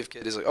can't leave,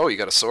 kid. He's like, oh, you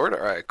got a sword?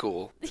 All right,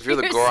 cool. If you're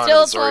the You're Goron still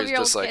in a the story, he's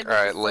 12-year-old just like, kid all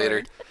with right, a later.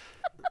 sword.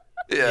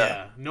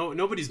 Yeah. No,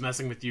 nobody's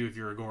messing with you if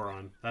you're a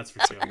Goron. That's for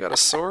sure. You got a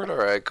sword? All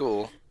right,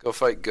 cool. Go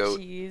fight Goat.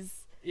 Jeez.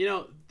 You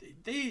know,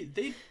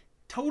 they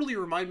totally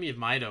remind me of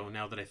Mido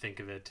now that I think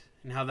of it,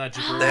 and how that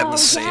They have Oh, the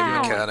same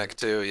yeah. mechanic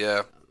too.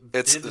 Yeah, They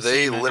have the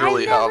they same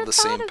literally I never have the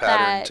thought same of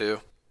pattern that.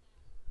 too.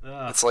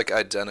 Ugh. It's like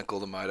identical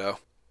to Mido.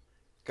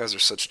 Guys are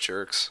such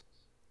jerks.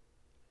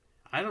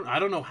 I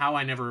don't know how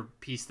I never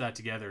pieced that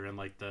together in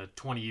like the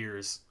 20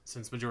 years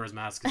since Majora's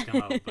Mask has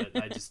come out, but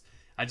I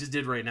just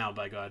did right now,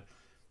 by God.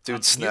 Dude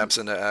You snaps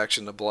into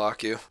action to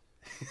block you.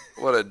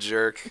 What a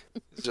jerk.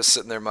 He's just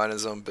sitting there minding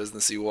his own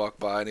business. You walk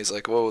by and he's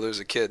like, whoa, there's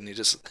a kid. And he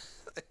just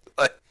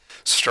like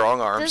strong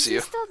arms Does he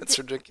you. still It's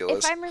do-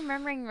 ridiculous. If I'm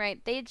remembering right,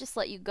 they just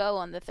let you go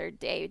on the third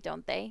day,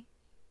 don't they?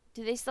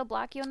 Do they still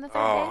block you on the third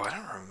Oh, day? I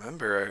don't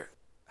remember.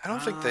 I don't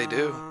think they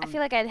do. I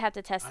feel like I'd have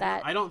to test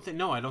that. I don't think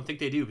no, I don't think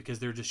they do because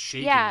they're just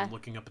shaking Yeah. and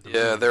looking up at the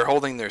Yeah, moon. they're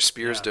holding their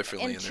spears Yeah.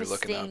 differently and they're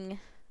looking up. Interesting.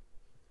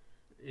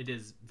 It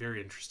is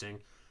very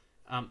interesting.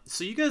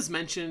 So you guys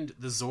mentioned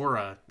the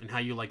Zora and how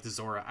you like the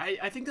Zora.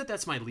 I think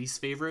that's my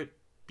least favorite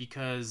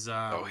because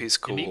Oh, he's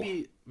and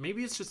cool.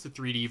 maybe it's just the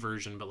 3D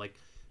version, but like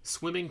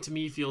swimming to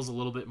me feels a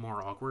little bit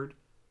more awkward.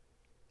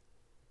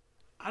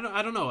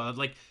 I don't know.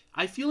 Like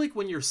I feel like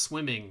when you're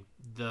swimming,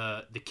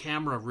 the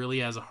camera really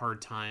has a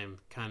hard time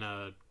kind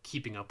of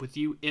keeping up with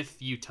you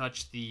if you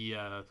touch the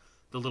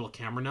little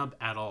camera nub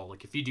at all.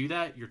 Like if you do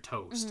that, you're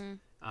toast.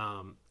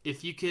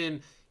 If you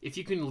can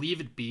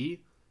leave it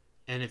be,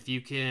 and if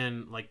you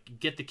can like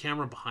get the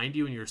camera behind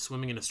you and you're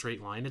swimming in a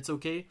straight line, it's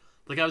okay.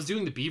 Like I was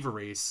doing the beaver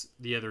race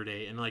the other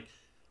day, and like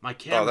my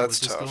camera that's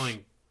was just tough.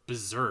 going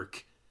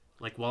berserk,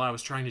 like while I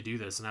was trying to do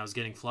this, and I was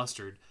getting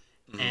flustered,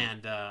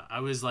 and I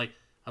was like,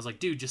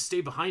 dude, just stay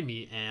behind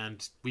me,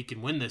 and we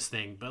can win this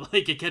thing. But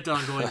like it kept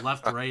on going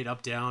left, right,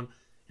 up, down,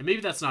 and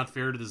maybe that's not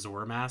fair to the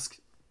Zora mask,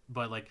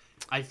 but like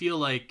I feel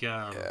like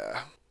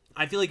Yeah.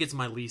 I feel like it's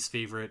my least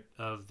favorite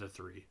of the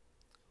three.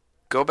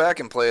 Go back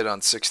and play it on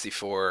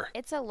 64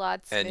 It's a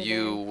lot smoother. and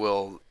you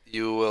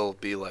will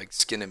be like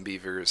skinning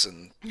beavers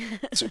and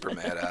super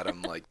mad at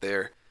them like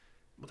Well,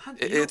 you know,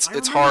 it's I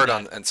it's remember hard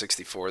that. on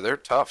N64. They're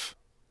tough.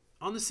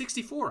 On the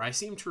 64, I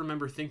seem to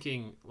remember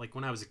thinking, like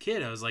when I was a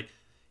kid, I was like,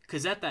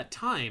 because at that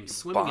time,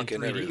 swimming in bonking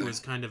 3D everything.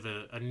 was kind of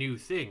a new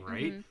thing,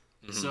 right?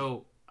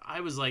 So I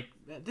was like,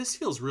 this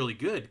feels really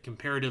good,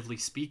 comparatively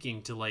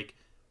speaking to like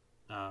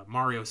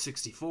Mario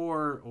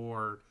 64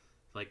 or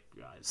like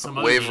some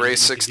other Wave game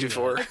Race that you could do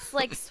 64. that. It's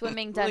like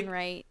swimming done Like-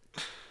 right.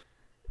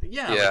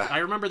 Yeah, Yeah. Like, I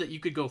remember that you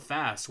could go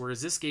fast,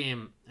 whereas this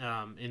game,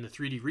 in the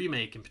 3D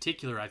remake in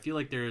particular, I feel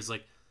like there's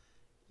like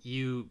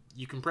you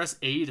can press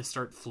A to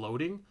start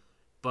floating,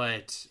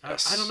 but I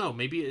don't know,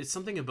 maybe it's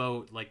something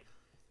about like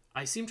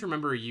I seem to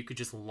remember you could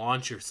just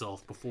launch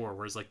yourself before,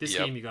 whereas like this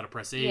Yep. game you got to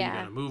press A, Yeah. you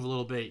got to move a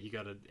little bit, you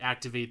got to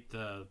activate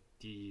the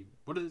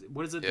what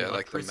is it? Yeah, the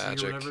like the electricity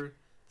magic. or whatever.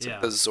 It's Yeah.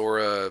 like the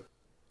Zora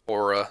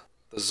aura,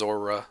 the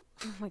Zora.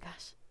 Oh my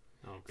gosh.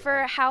 Oh, God.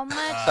 For how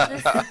much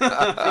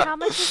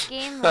this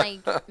game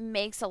like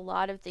makes a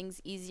lot of things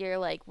easier,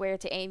 like where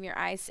to aim your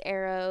ice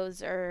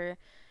arrows or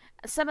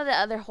some of the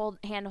other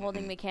hand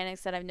holding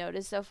mechanics that I've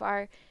noticed so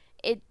far,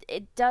 it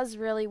does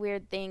really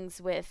weird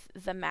things with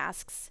the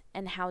masks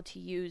and how to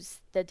use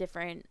the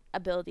different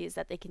abilities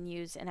that they can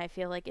use, and I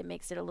feel like it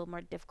makes it a little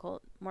more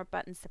difficult, more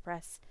buttons to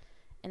press,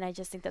 and I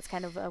just think that's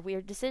kind of a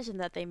weird decision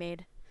that they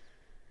made.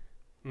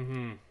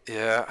 Mm-hmm.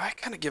 Yeah, I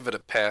kind of give it a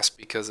pass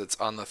because it's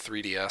on the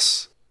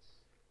 3DS,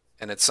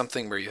 and it's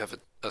something where you have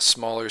a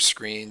smaller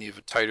screen, you have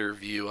a tighter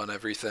view on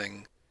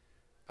everything.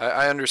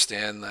 I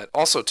understand that.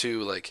 Also,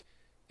 too, like,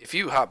 if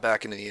you hop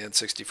back into the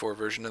N64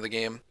 version of the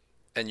game,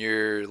 and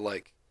you're,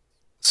 like,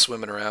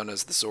 swimming around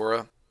as the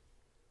Zora,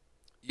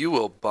 you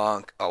will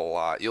bonk a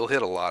lot. You'll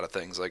hit a lot of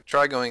things. Like,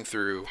 try going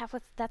through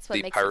That's what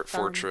the makes Pirate it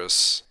fun.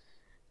 Fortress.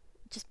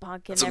 Just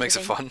bonking. That's what makes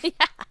it fun. everything.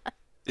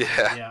 Yeah.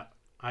 Yeah. Yeah,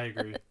 I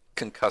agree.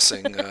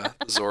 Concussing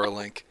Zora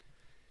Link.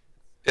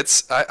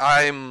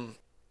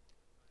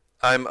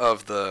 I'm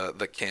of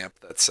the camp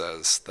that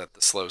says that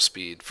the slow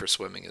speed for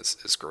swimming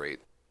is great.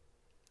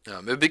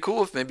 It'd be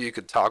cool if maybe you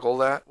could toggle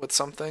that with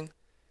something.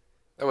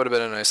 That would have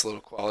been a nice little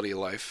quality of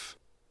life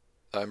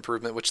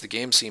improvement, which the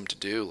game seemed to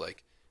do.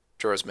 Like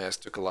Majora's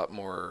Mask took a lot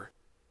more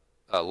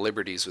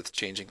liberties with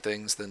changing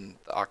things than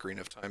the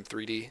Ocarina of Time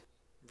 3D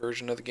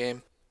version of the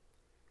game.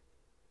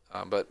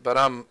 But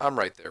I'm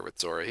right there with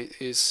Zora.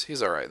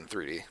 He's all right in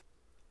 3D.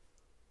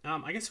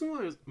 I guess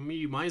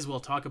we might as well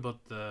talk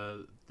about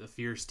the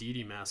Fierce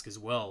Deity mask as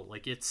well.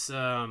 Like it's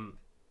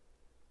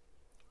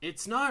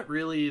not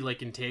really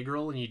like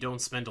integral, and you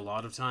don't spend a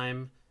lot of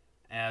time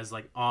as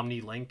like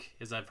Omni Link,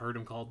 as I've heard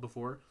him called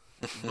before.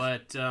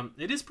 But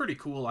it is pretty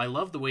cool. I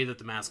love the way that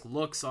the mask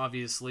looks,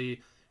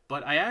 obviously.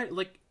 But I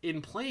like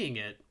in playing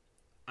it,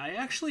 I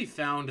actually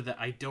found that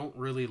I don't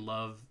really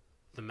love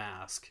the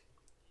mask.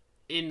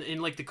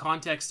 In like the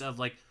context of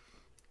like,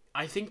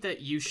 I think that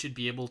you should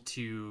be able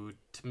to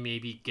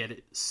maybe get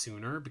it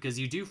sooner because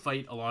you do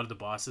fight a lot of the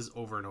bosses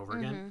over and over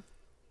again.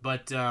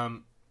 But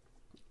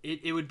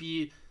it would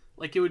be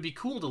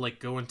cool to like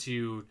go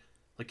into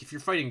like if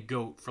you're fighting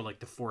Goat for like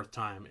the fourth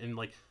time and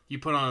like you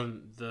put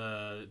on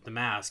the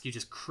mask, you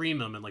just cream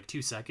them in like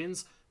 2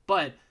 seconds.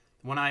 But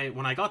when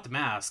I got the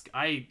mask,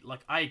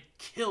 I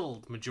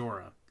killed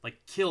Majora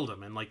killed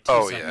him in like 2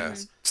 Oh yeah,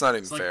 seconds. it's not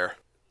even It's like fair.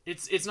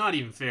 it's not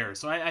even fair.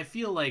 So I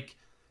feel like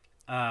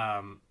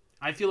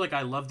I feel like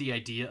I love the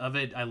idea of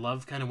it. I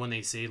love kind of when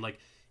they say like,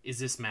 is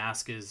this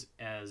mask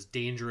as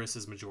dangerous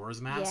as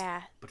Majora's Mask?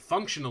 Yeah. But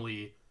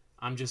functionally,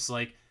 I'm just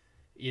like,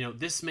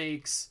 this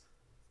makes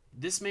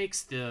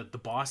the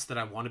boss that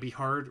I want to be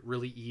hard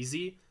really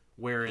easy.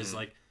 Whereas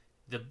like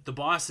the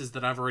bosses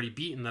that I've already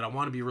beaten that I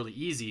want to be really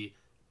easy,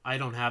 I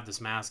don't have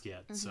this mask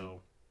yet.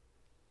 So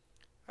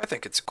I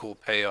think it's a cool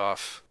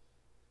payoff.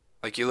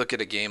 Like you look at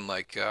a game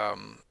like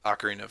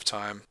Ocarina of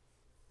Time,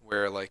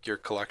 where like your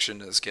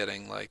collection is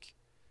getting like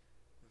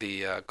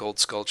the gold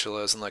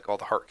skulltulas and like all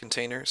the heart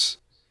containers,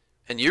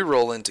 and you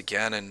roll into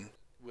Ganon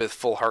with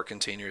full heart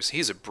containers,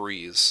 he's a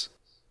breeze.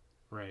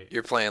 right.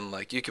 You're playing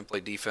like you can play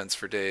defense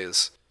for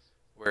days.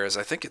 Whereas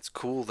I think it's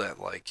cool that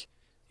like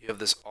you have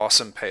this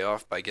awesome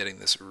payoff by getting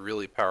this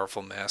really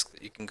powerful mask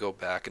that you can go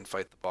back and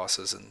fight the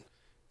bosses, and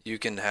you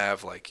can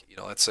have like,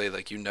 let's say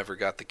like you never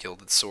got the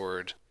gilded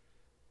sword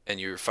and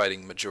you were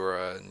fighting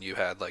Majora and you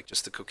had like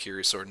just the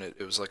Kokiri sword and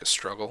it was like a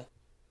struggle.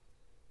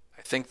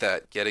 I think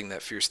that getting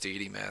that Fierce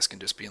Deity mask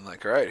and just being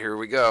like, all right, here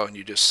we go, and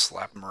you just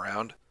slap them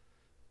around,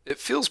 it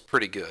feels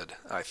pretty good,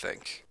 I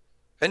think.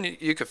 And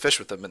you could fish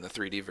with them in the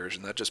 3D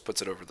version. That just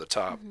puts it over the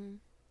top.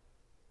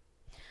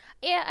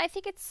 Yeah, I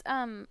think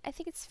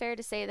it's fair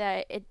to say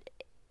that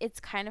it's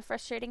kind of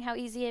frustrating how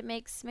easy it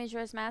makes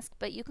Majora's Mask,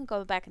 but you can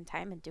go back in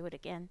time and do it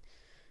again,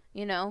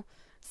 you know.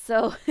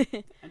 So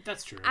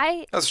That's true.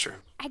 That's true.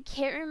 I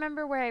can't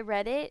remember where I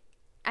read it.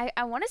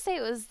 I want to say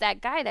it was that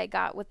guide I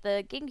got with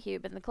the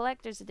GameCube and the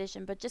collector's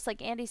edition, but just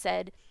like Andy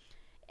said,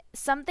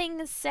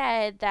 something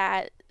said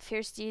that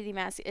Fierce Deity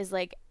Mask is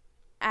like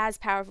as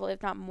powerful,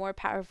 if not more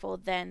powerful,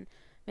 than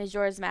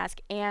Majora's Mask,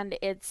 and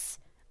it's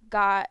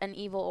got an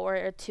evil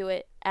aura to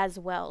it as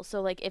well.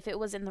 So like if it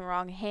was in the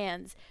wrong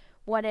hands,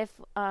 what if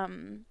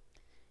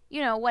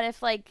what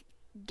if like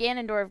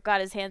Ganondorf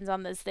got his hands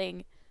on this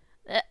thing?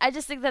 I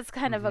just think that's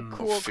kind of a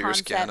cool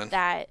Fierce concept Ganon.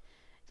 that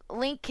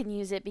Link can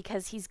use it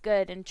because he's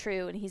good and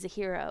true and he's a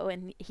hero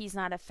and he's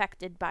not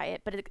affected by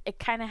it, but it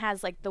kind of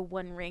has like the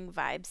One Ring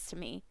vibes to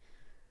me,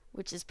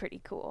 which is pretty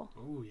cool.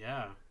 Oh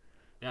yeah,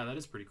 that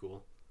is pretty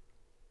cool.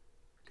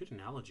 Good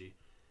analogy.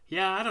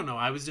 Yeah, I don't know.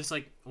 I was just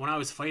like, when I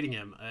was fighting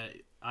him,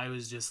 I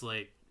was just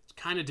like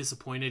kind of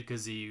disappointed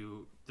because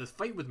the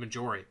fight with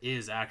Majora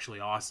is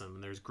actually awesome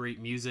and there's great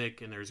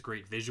music and there's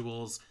great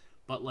visuals,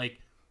 but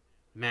like,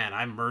 man,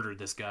 I murdered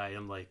this guy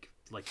in like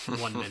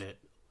 1 minute.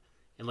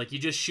 And like you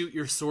just shoot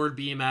your sword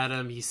beam at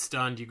him, he's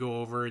stunned, you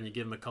go over and you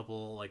give him a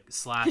couple like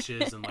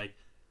slashes and like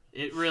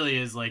it really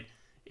is like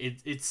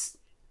it's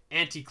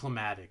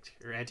anticlimactic.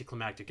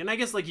 And I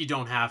guess like you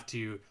don't have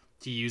to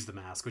use the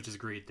mask, which is a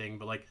great thing,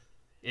 but like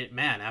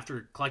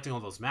after collecting all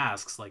those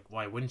masks, like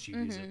why wouldn't you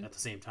use it at the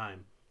same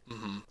time?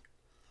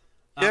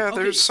 Yeah, Okay,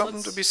 there's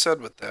something to be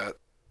said with that.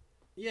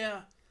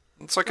 Yeah.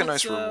 It's like a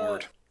nice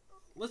reward.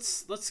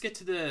 Let's get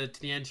to the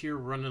end here.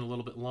 We're running a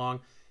little bit long.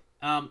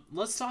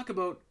 Let's talk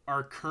about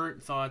our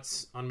current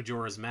thoughts on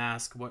Majora's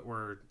Mask.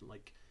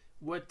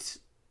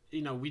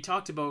 We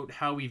talked about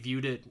how we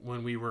viewed it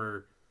when we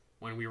were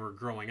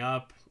growing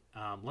up.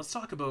 Let's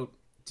talk about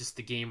just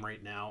the game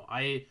right now.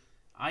 I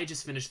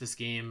just finished this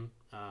game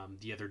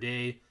the other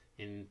day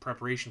in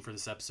preparation for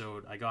this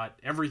episode. I got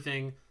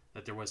everything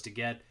that there was to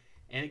get,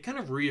 and it kind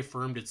of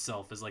reaffirmed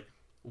itself as like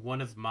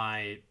one of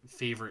my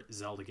favorite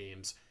Zelda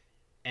games.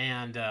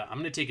 And I'm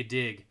going to take a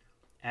dig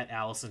at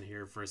Allison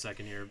here for a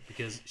second here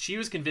because she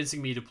was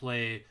convincing me to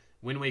play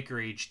Wind Waker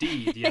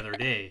HD the other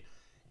day.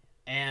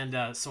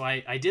 And so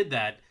I did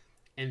that,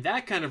 and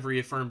that kind of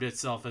reaffirmed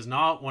itself as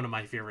not one of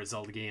my favorite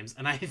Zelda games.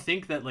 And I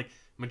think that like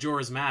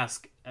Majora's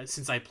Mask,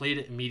 since I played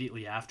it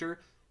immediately after,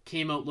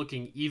 came out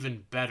looking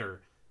even better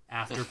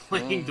after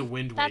playing the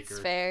Wind Waker. That's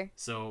fair.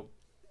 So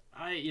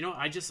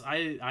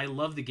I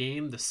love the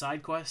game, the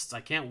side quests.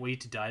 I can't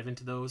wait to dive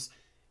into those.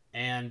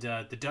 And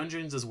the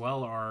dungeons as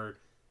well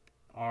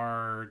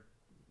are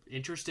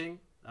interesting.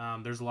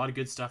 There's a lot of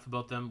good stuff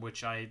about them,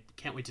 which I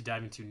can't wait to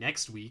dive into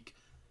next week.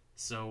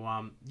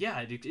 So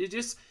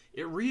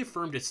it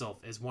reaffirmed itself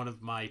as one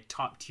of my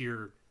top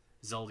tier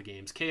Zelda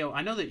games. KO,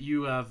 I know that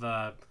you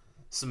have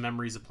some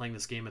memories of playing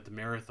this game at the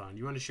marathon.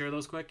 You want to share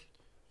those quick?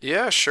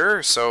 Yeah,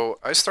 sure. So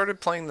I started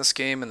playing this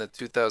game in the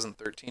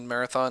 2013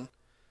 marathon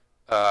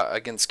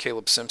against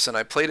Caleb Simpson.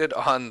 I played it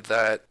on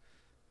that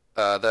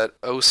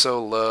oh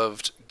so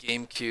loved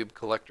GameCube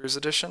Collector's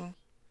Edition,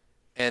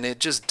 and it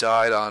just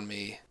died on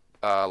me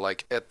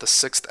like at the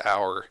 6th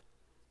hour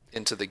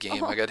into the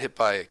game. I got hit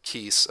by a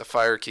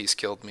fire keese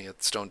killed me at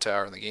the Stone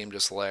Tower, and the game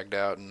just lagged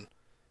out and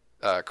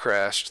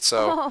crashed.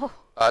 So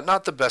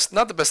not the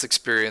best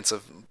experience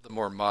of the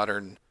more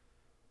modern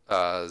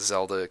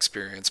Zelda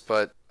experience,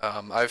 but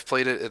I've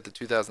played it at the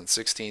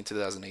 2016,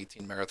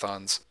 2018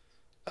 marathons.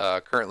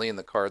 Currently in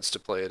the cards to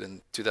play it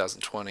in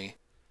 2020.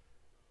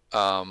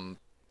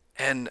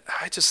 And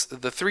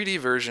the 3D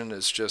version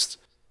is just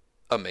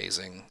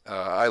amazing.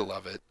 I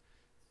love it.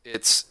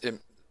 It's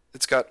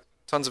got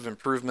tons of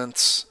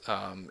improvements.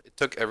 It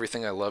took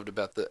everything I loved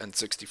about the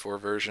N64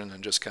 version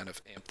and just kind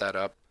of amped that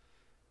up.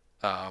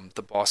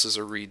 The bosses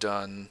are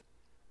redone.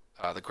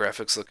 The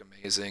graphics look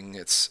amazing.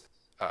 It's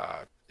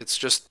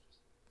just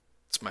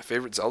it's my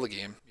favorite Zelda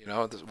game. You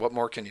know, what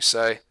more can you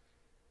say?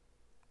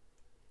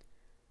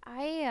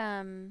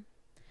 I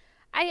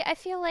I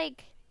feel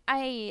like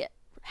I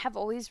have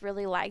always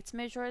really liked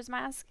Majora's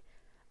Mask,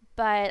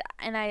 but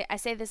and I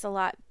say this a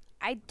lot.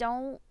 I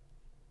don't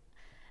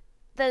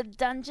the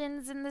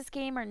dungeons in this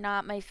game are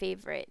not my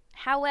favorite.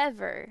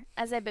 However,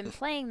 as I've been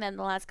playing them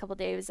the last couple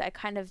days, I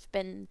kind of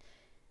been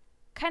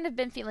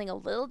feeling a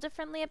little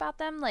differently about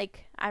them.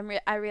 Like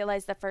I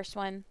realized the first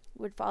one,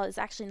 Woodfall, is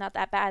actually not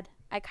that bad.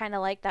 I kind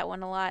of like that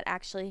one a lot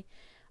actually.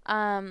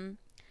 Um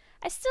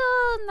I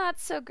still not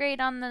so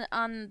great on the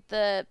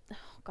oh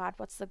God,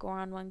 what's the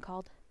Goron one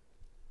called?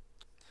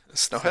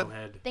 Snowhead.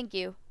 Snowhead. Thank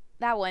you.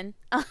 That one.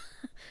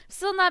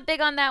 Still not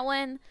big on that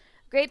one.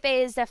 Great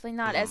Bay is definitely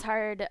not as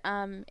hard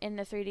in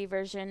the 3D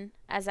version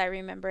as I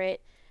remember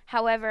it.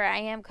 However, I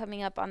am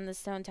coming up on the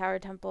Stone Tower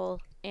Temple,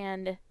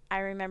 and I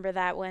remember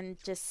that one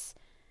just.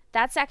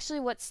 That's actually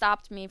what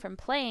stopped me from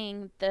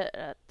playing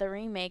the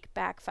remake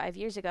back 5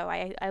 years ago.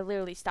 I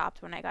literally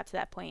stopped when I got to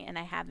that point, and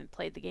I haven't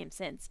played the game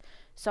since.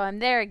 So I'm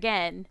there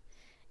again,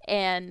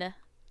 and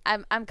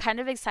I'm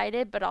kind of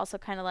excited, but also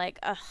kind of like,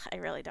 ugh, I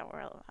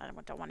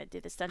don't want to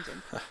do this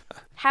dungeon. It's the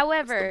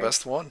However,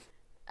 best one.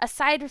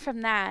 aside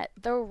from that,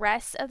 the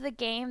rest of the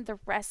game, the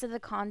rest of the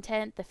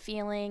content, the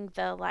feeling,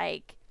 the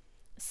like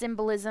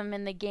symbolism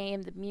in the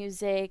game, the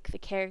music, the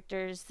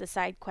characters, the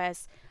side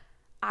quests,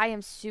 I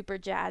am super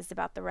jazzed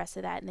about the rest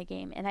of that in the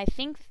game. And I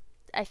think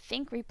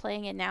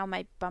replaying it now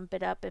might bump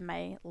it up in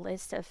my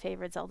list of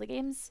favorite Zelda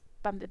games,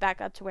 bump it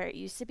back up to where it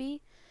used to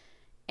be.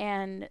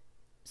 And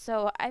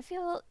so I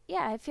feel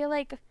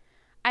like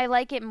I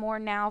like it more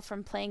now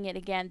from playing it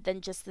again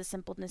than just the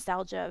simple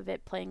nostalgia of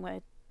it playing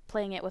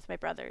it with my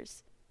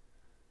brothers.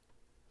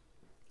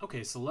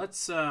 Okay, so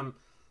let's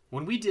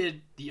when we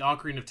did the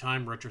Ocarina of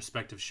Time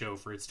retrospective show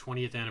for its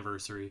 20th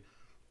anniversary,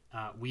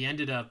 we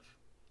ended up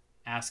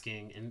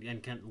asking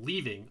and kind of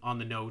leaving on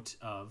the note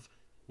of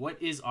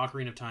what is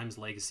Ocarina of Time's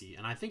legacy.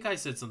 And I think I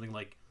said something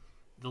like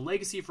the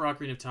legacy for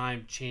Ocarina of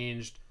Time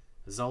changed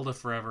Zelda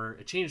forever.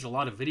 It changed a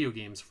lot of video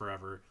games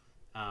forever.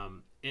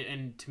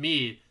 And to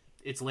me,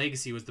 its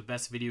legacy was the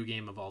best video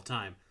game of all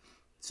time.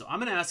 So I'm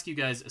going to ask you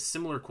guys a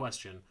similar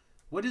question.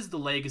 What is the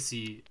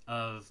legacy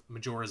of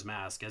Majora's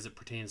Mask as it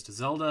pertains to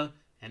Zelda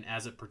and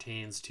as it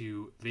pertains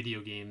to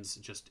video games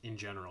just in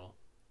general?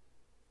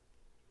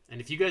 And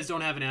if you guys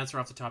don't have an answer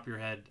off the top of your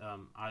head,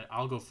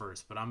 I'll go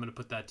first, but I'm going to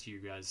put that to you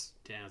guys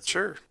to answer.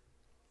 Sure.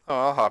 Oh,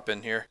 I'll hop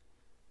in here.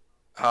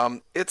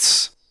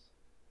 It's.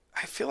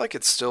 I feel like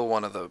it's still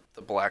one of the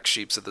black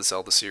sheeps of the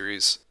Zelda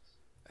series.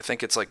 I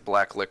think it's like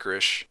black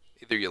licorice.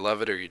 Either you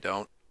love it or you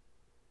don't.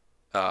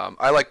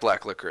 I like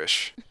black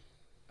licorice.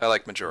 I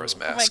like Majora's Oh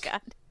my Mask.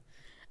 God.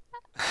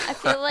 I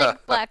feel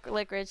like black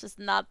licorice is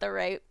not the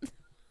right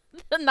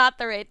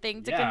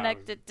thing to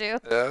connect it to.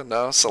 Yeah,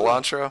 no,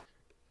 cilantro.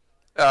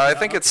 I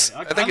think it's. Okay.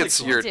 I think like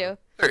it's cilantro. your. Too.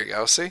 There you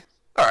go. See.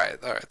 All right.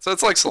 So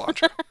it's like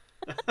cilantro.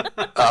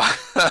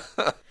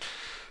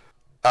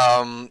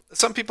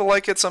 Some people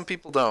like it, some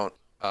people don't,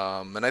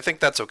 and I think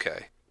that's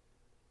okay.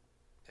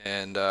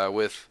 And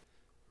with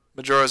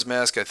Majora's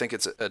Mask, I think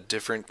it's a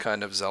different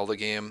kind of Zelda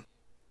game,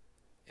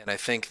 and I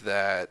think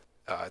that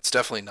it's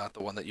definitely not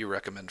the one that you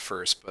recommend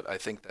first, but I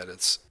think that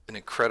it's an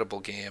incredible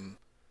game.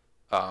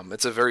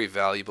 It's a very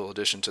valuable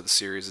addition to the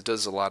series. It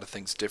does a lot of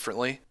things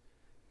differently,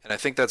 and I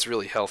think that's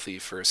really healthy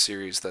for a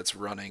series that's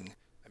running.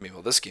 I mean,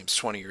 well, this game's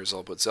 20 years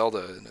old, but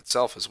Zelda in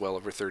itself is well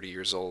over 30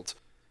 years old.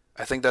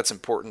 I think that's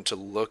important to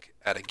look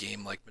at a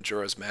game like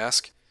Majora's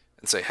Mask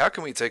and say, how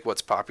can we take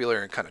what's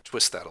popular and kind of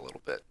twist that a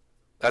little bit?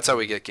 That's how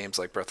we get games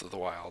like Breath of the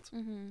Wild.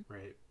 Mm-hmm.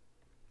 Right.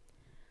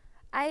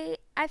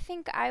 I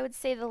think I would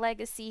say the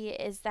legacy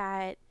is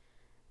that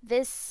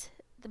the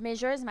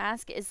Majora's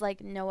Mask is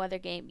like no other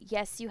game.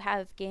 Yes, you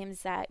have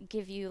games that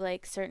give you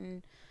like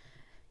certain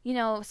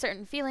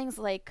feelings,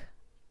 like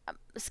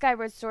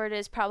Skyward Sword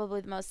is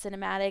probably the most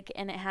cinematic,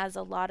 and it has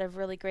a lot of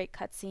really great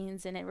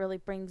cutscenes, and it really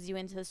brings you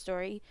into the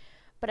story.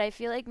 But I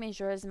feel like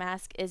Majora's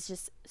Mask is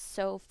just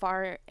so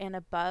far and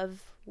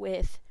above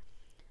with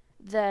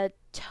the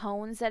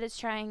tones that it's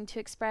trying to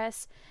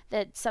express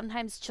that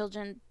sometimes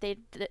children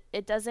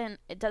it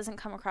doesn't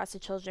come across to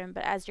children,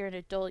 but as you're an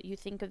adult you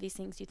think of these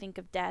things, you think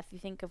of death, you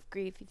think of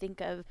grief, you think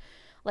of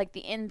like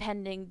the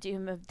impending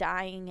doom of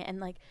dying, and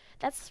like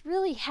that's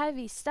really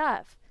heavy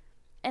stuff.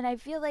 And I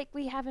feel like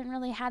we haven't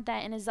really had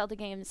that in a Zelda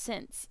game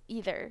since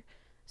either.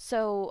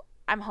 So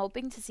I'm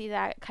hoping to see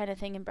that kind of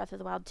thing in Breath of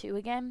the Wild 2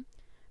 again,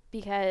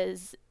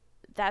 because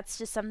that's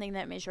just something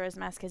that Majora's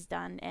Mask has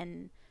done,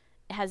 and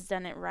has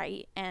done it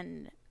right,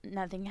 and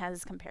nothing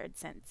has compared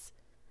since.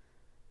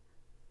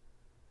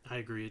 I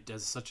agree. It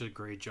does such a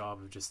great job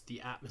of just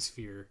the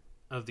atmosphere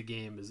of the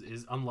game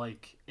is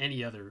unlike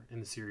any other in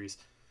the series.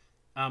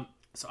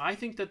 So I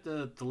think that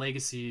the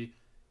legacy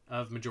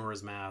of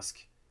Majora's Mask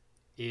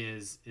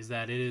is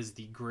that it is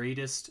the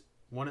greatest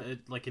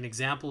like an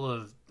example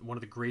of one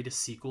of the greatest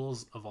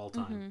sequels of all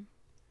time. Mm-hmm.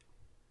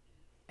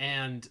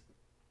 And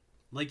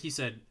like you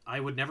said, I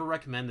would never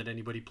recommend that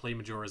anybody play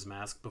Majora's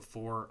Mask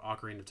before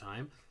Ocarina of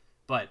Time,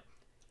 but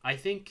I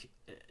think,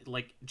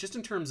 like, just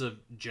in terms of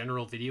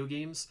general video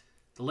games,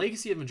 the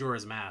legacy of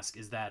Majora's Mask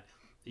is that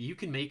you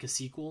can make a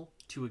sequel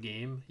to a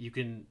game, you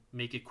can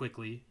make it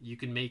quickly, you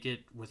can make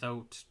it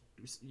without,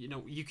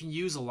 you can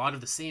use a lot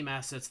of the same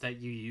assets that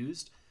you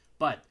used,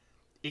 but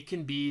it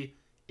can be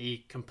a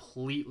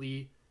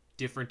completely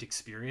different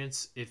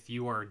experience if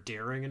you are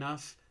daring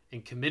enough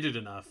and committed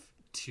enough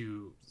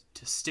to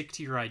stick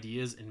to your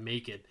ideas and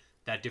make it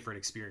that different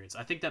experience.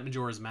 I think that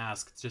Majora's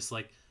Mask just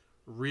like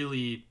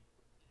really,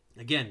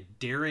 again,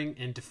 daring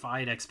and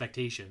defied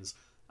expectations.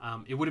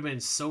 It would have been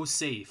so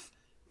safe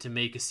to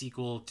make a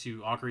sequel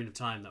to Ocarina of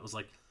Time that was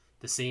like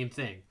the same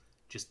thing,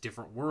 just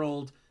different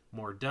world,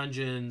 more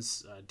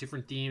dungeons,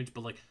 different themes,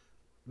 but like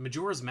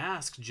Majora's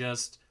Mask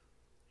just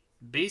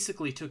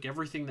basically took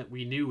everything that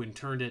we knew and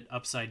turned it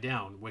upside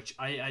down, which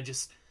I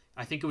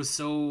think it was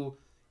so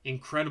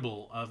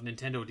incredible of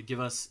Nintendo to give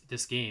us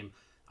this game.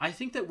 I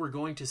think that we're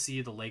going to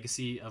see the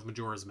legacy of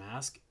Majora's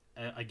Mask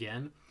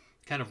again,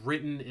 kind of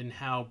written in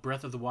how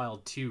Breath of the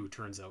Wild 2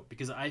 turns out,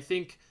 because I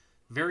think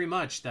very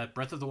much that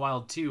Breath of the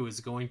Wild 2 is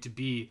going to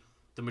be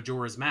the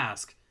Majora's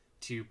Mask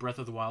to Breath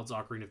of the Wild's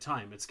Ocarina of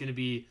Time. It's going to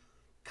be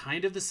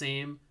kind of the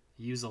same,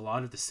 use a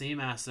lot of the same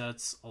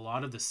assets, a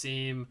lot of the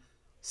same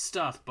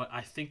stuff, but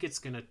I think it's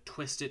going to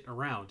twist it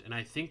around. And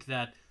I think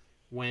that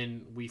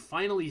when we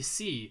finally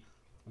see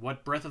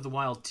what Breath of the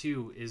Wild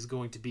 2 is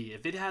going to be,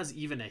 if it has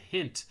even a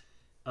hint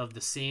of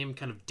the same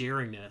kind of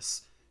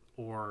daringness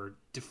or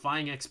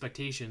defying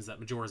expectations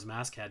that Majora's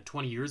Mask had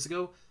 20 years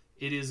ago,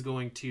 it is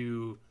going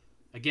to,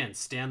 again,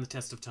 stand the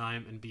test of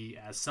time and be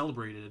as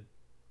celebrated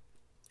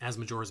as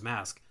Majora's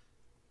Mask.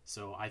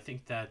 So I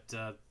think that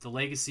the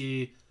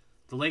legacy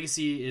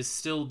is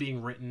still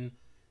being written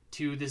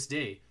to this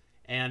day.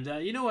 And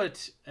you know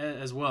what,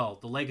 as well,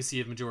 the legacy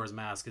of Majora's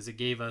Mask is it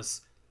gave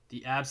us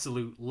the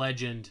absolute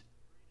legend,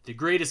 the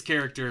greatest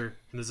character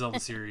in the Zelda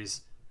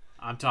series.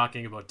 I'm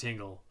talking about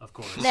Tingle, of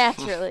course.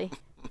 Naturally.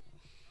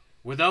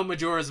 Without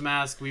Majora's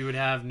Mask, we would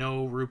have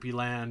no Rupee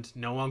Land,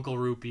 no Uncle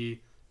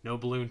Rupee, no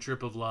Balloon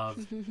Trip of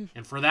Love.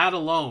 And for that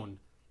alone,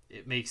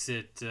 it makes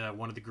it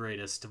one of the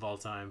greatest of all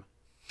time.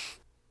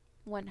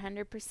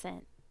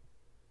 100%.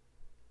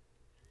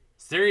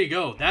 So there you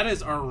go. That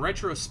is our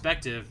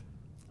retrospective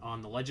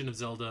on The Legend of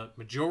Zelda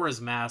Majora's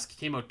Mask.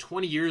 Came out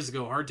 20 years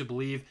ago. Hard to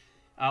believe.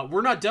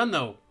 We're not done,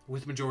 though,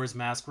 with Majora's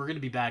Mask. We're going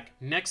to be back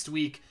next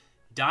week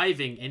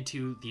diving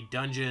into the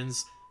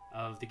dungeons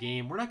of the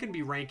game. We're not going to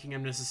be ranking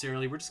them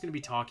necessarily. We're just going to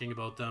be talking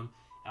about them.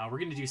 We're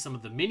going to do some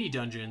of the mini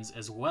dungeons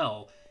as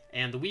well.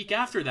 And the week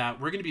after that,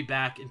 we're going to be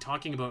back and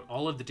talking about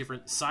all of the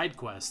different side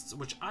quests,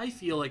 which I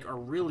feel like are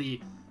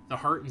really the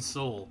heart and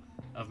soul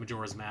of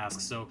Majora's Mask.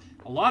 So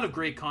a lot of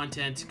great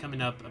content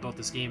coming up about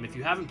this game. If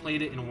you haven't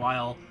played it in a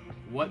while,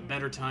 what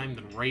better time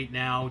than right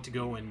now to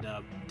go and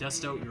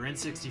dust out your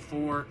N64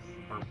 or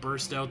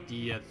burst out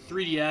the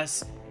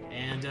 3DS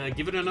and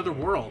give it another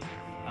whirl.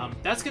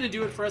 That's going to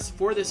do it for us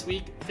for this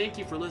week. Thank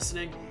you for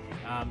listening.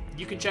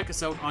 You can check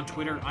us out on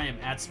Twitter. I am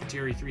at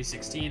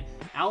Spiteri316.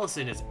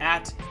 Allison is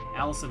at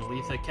Allison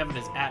Aletha. Kevin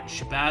is at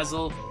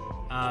Shabazzle.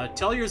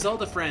 Tell your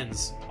Zelda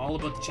friends all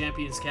about the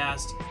Champions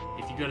Cast.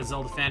 If you've got a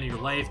Zelda fan in your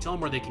life, tell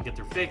them where they can get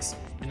their fix.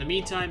 In the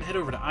meantime, head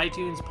over to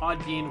iTunes,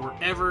 Podbean,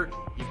 wherever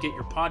you get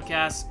your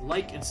podcasts.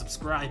 Like and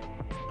subscribe.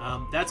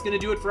 That's going to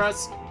do it for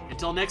us.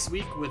 Until next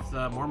week with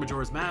more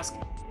Majora's Mask.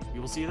 We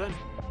will see you then.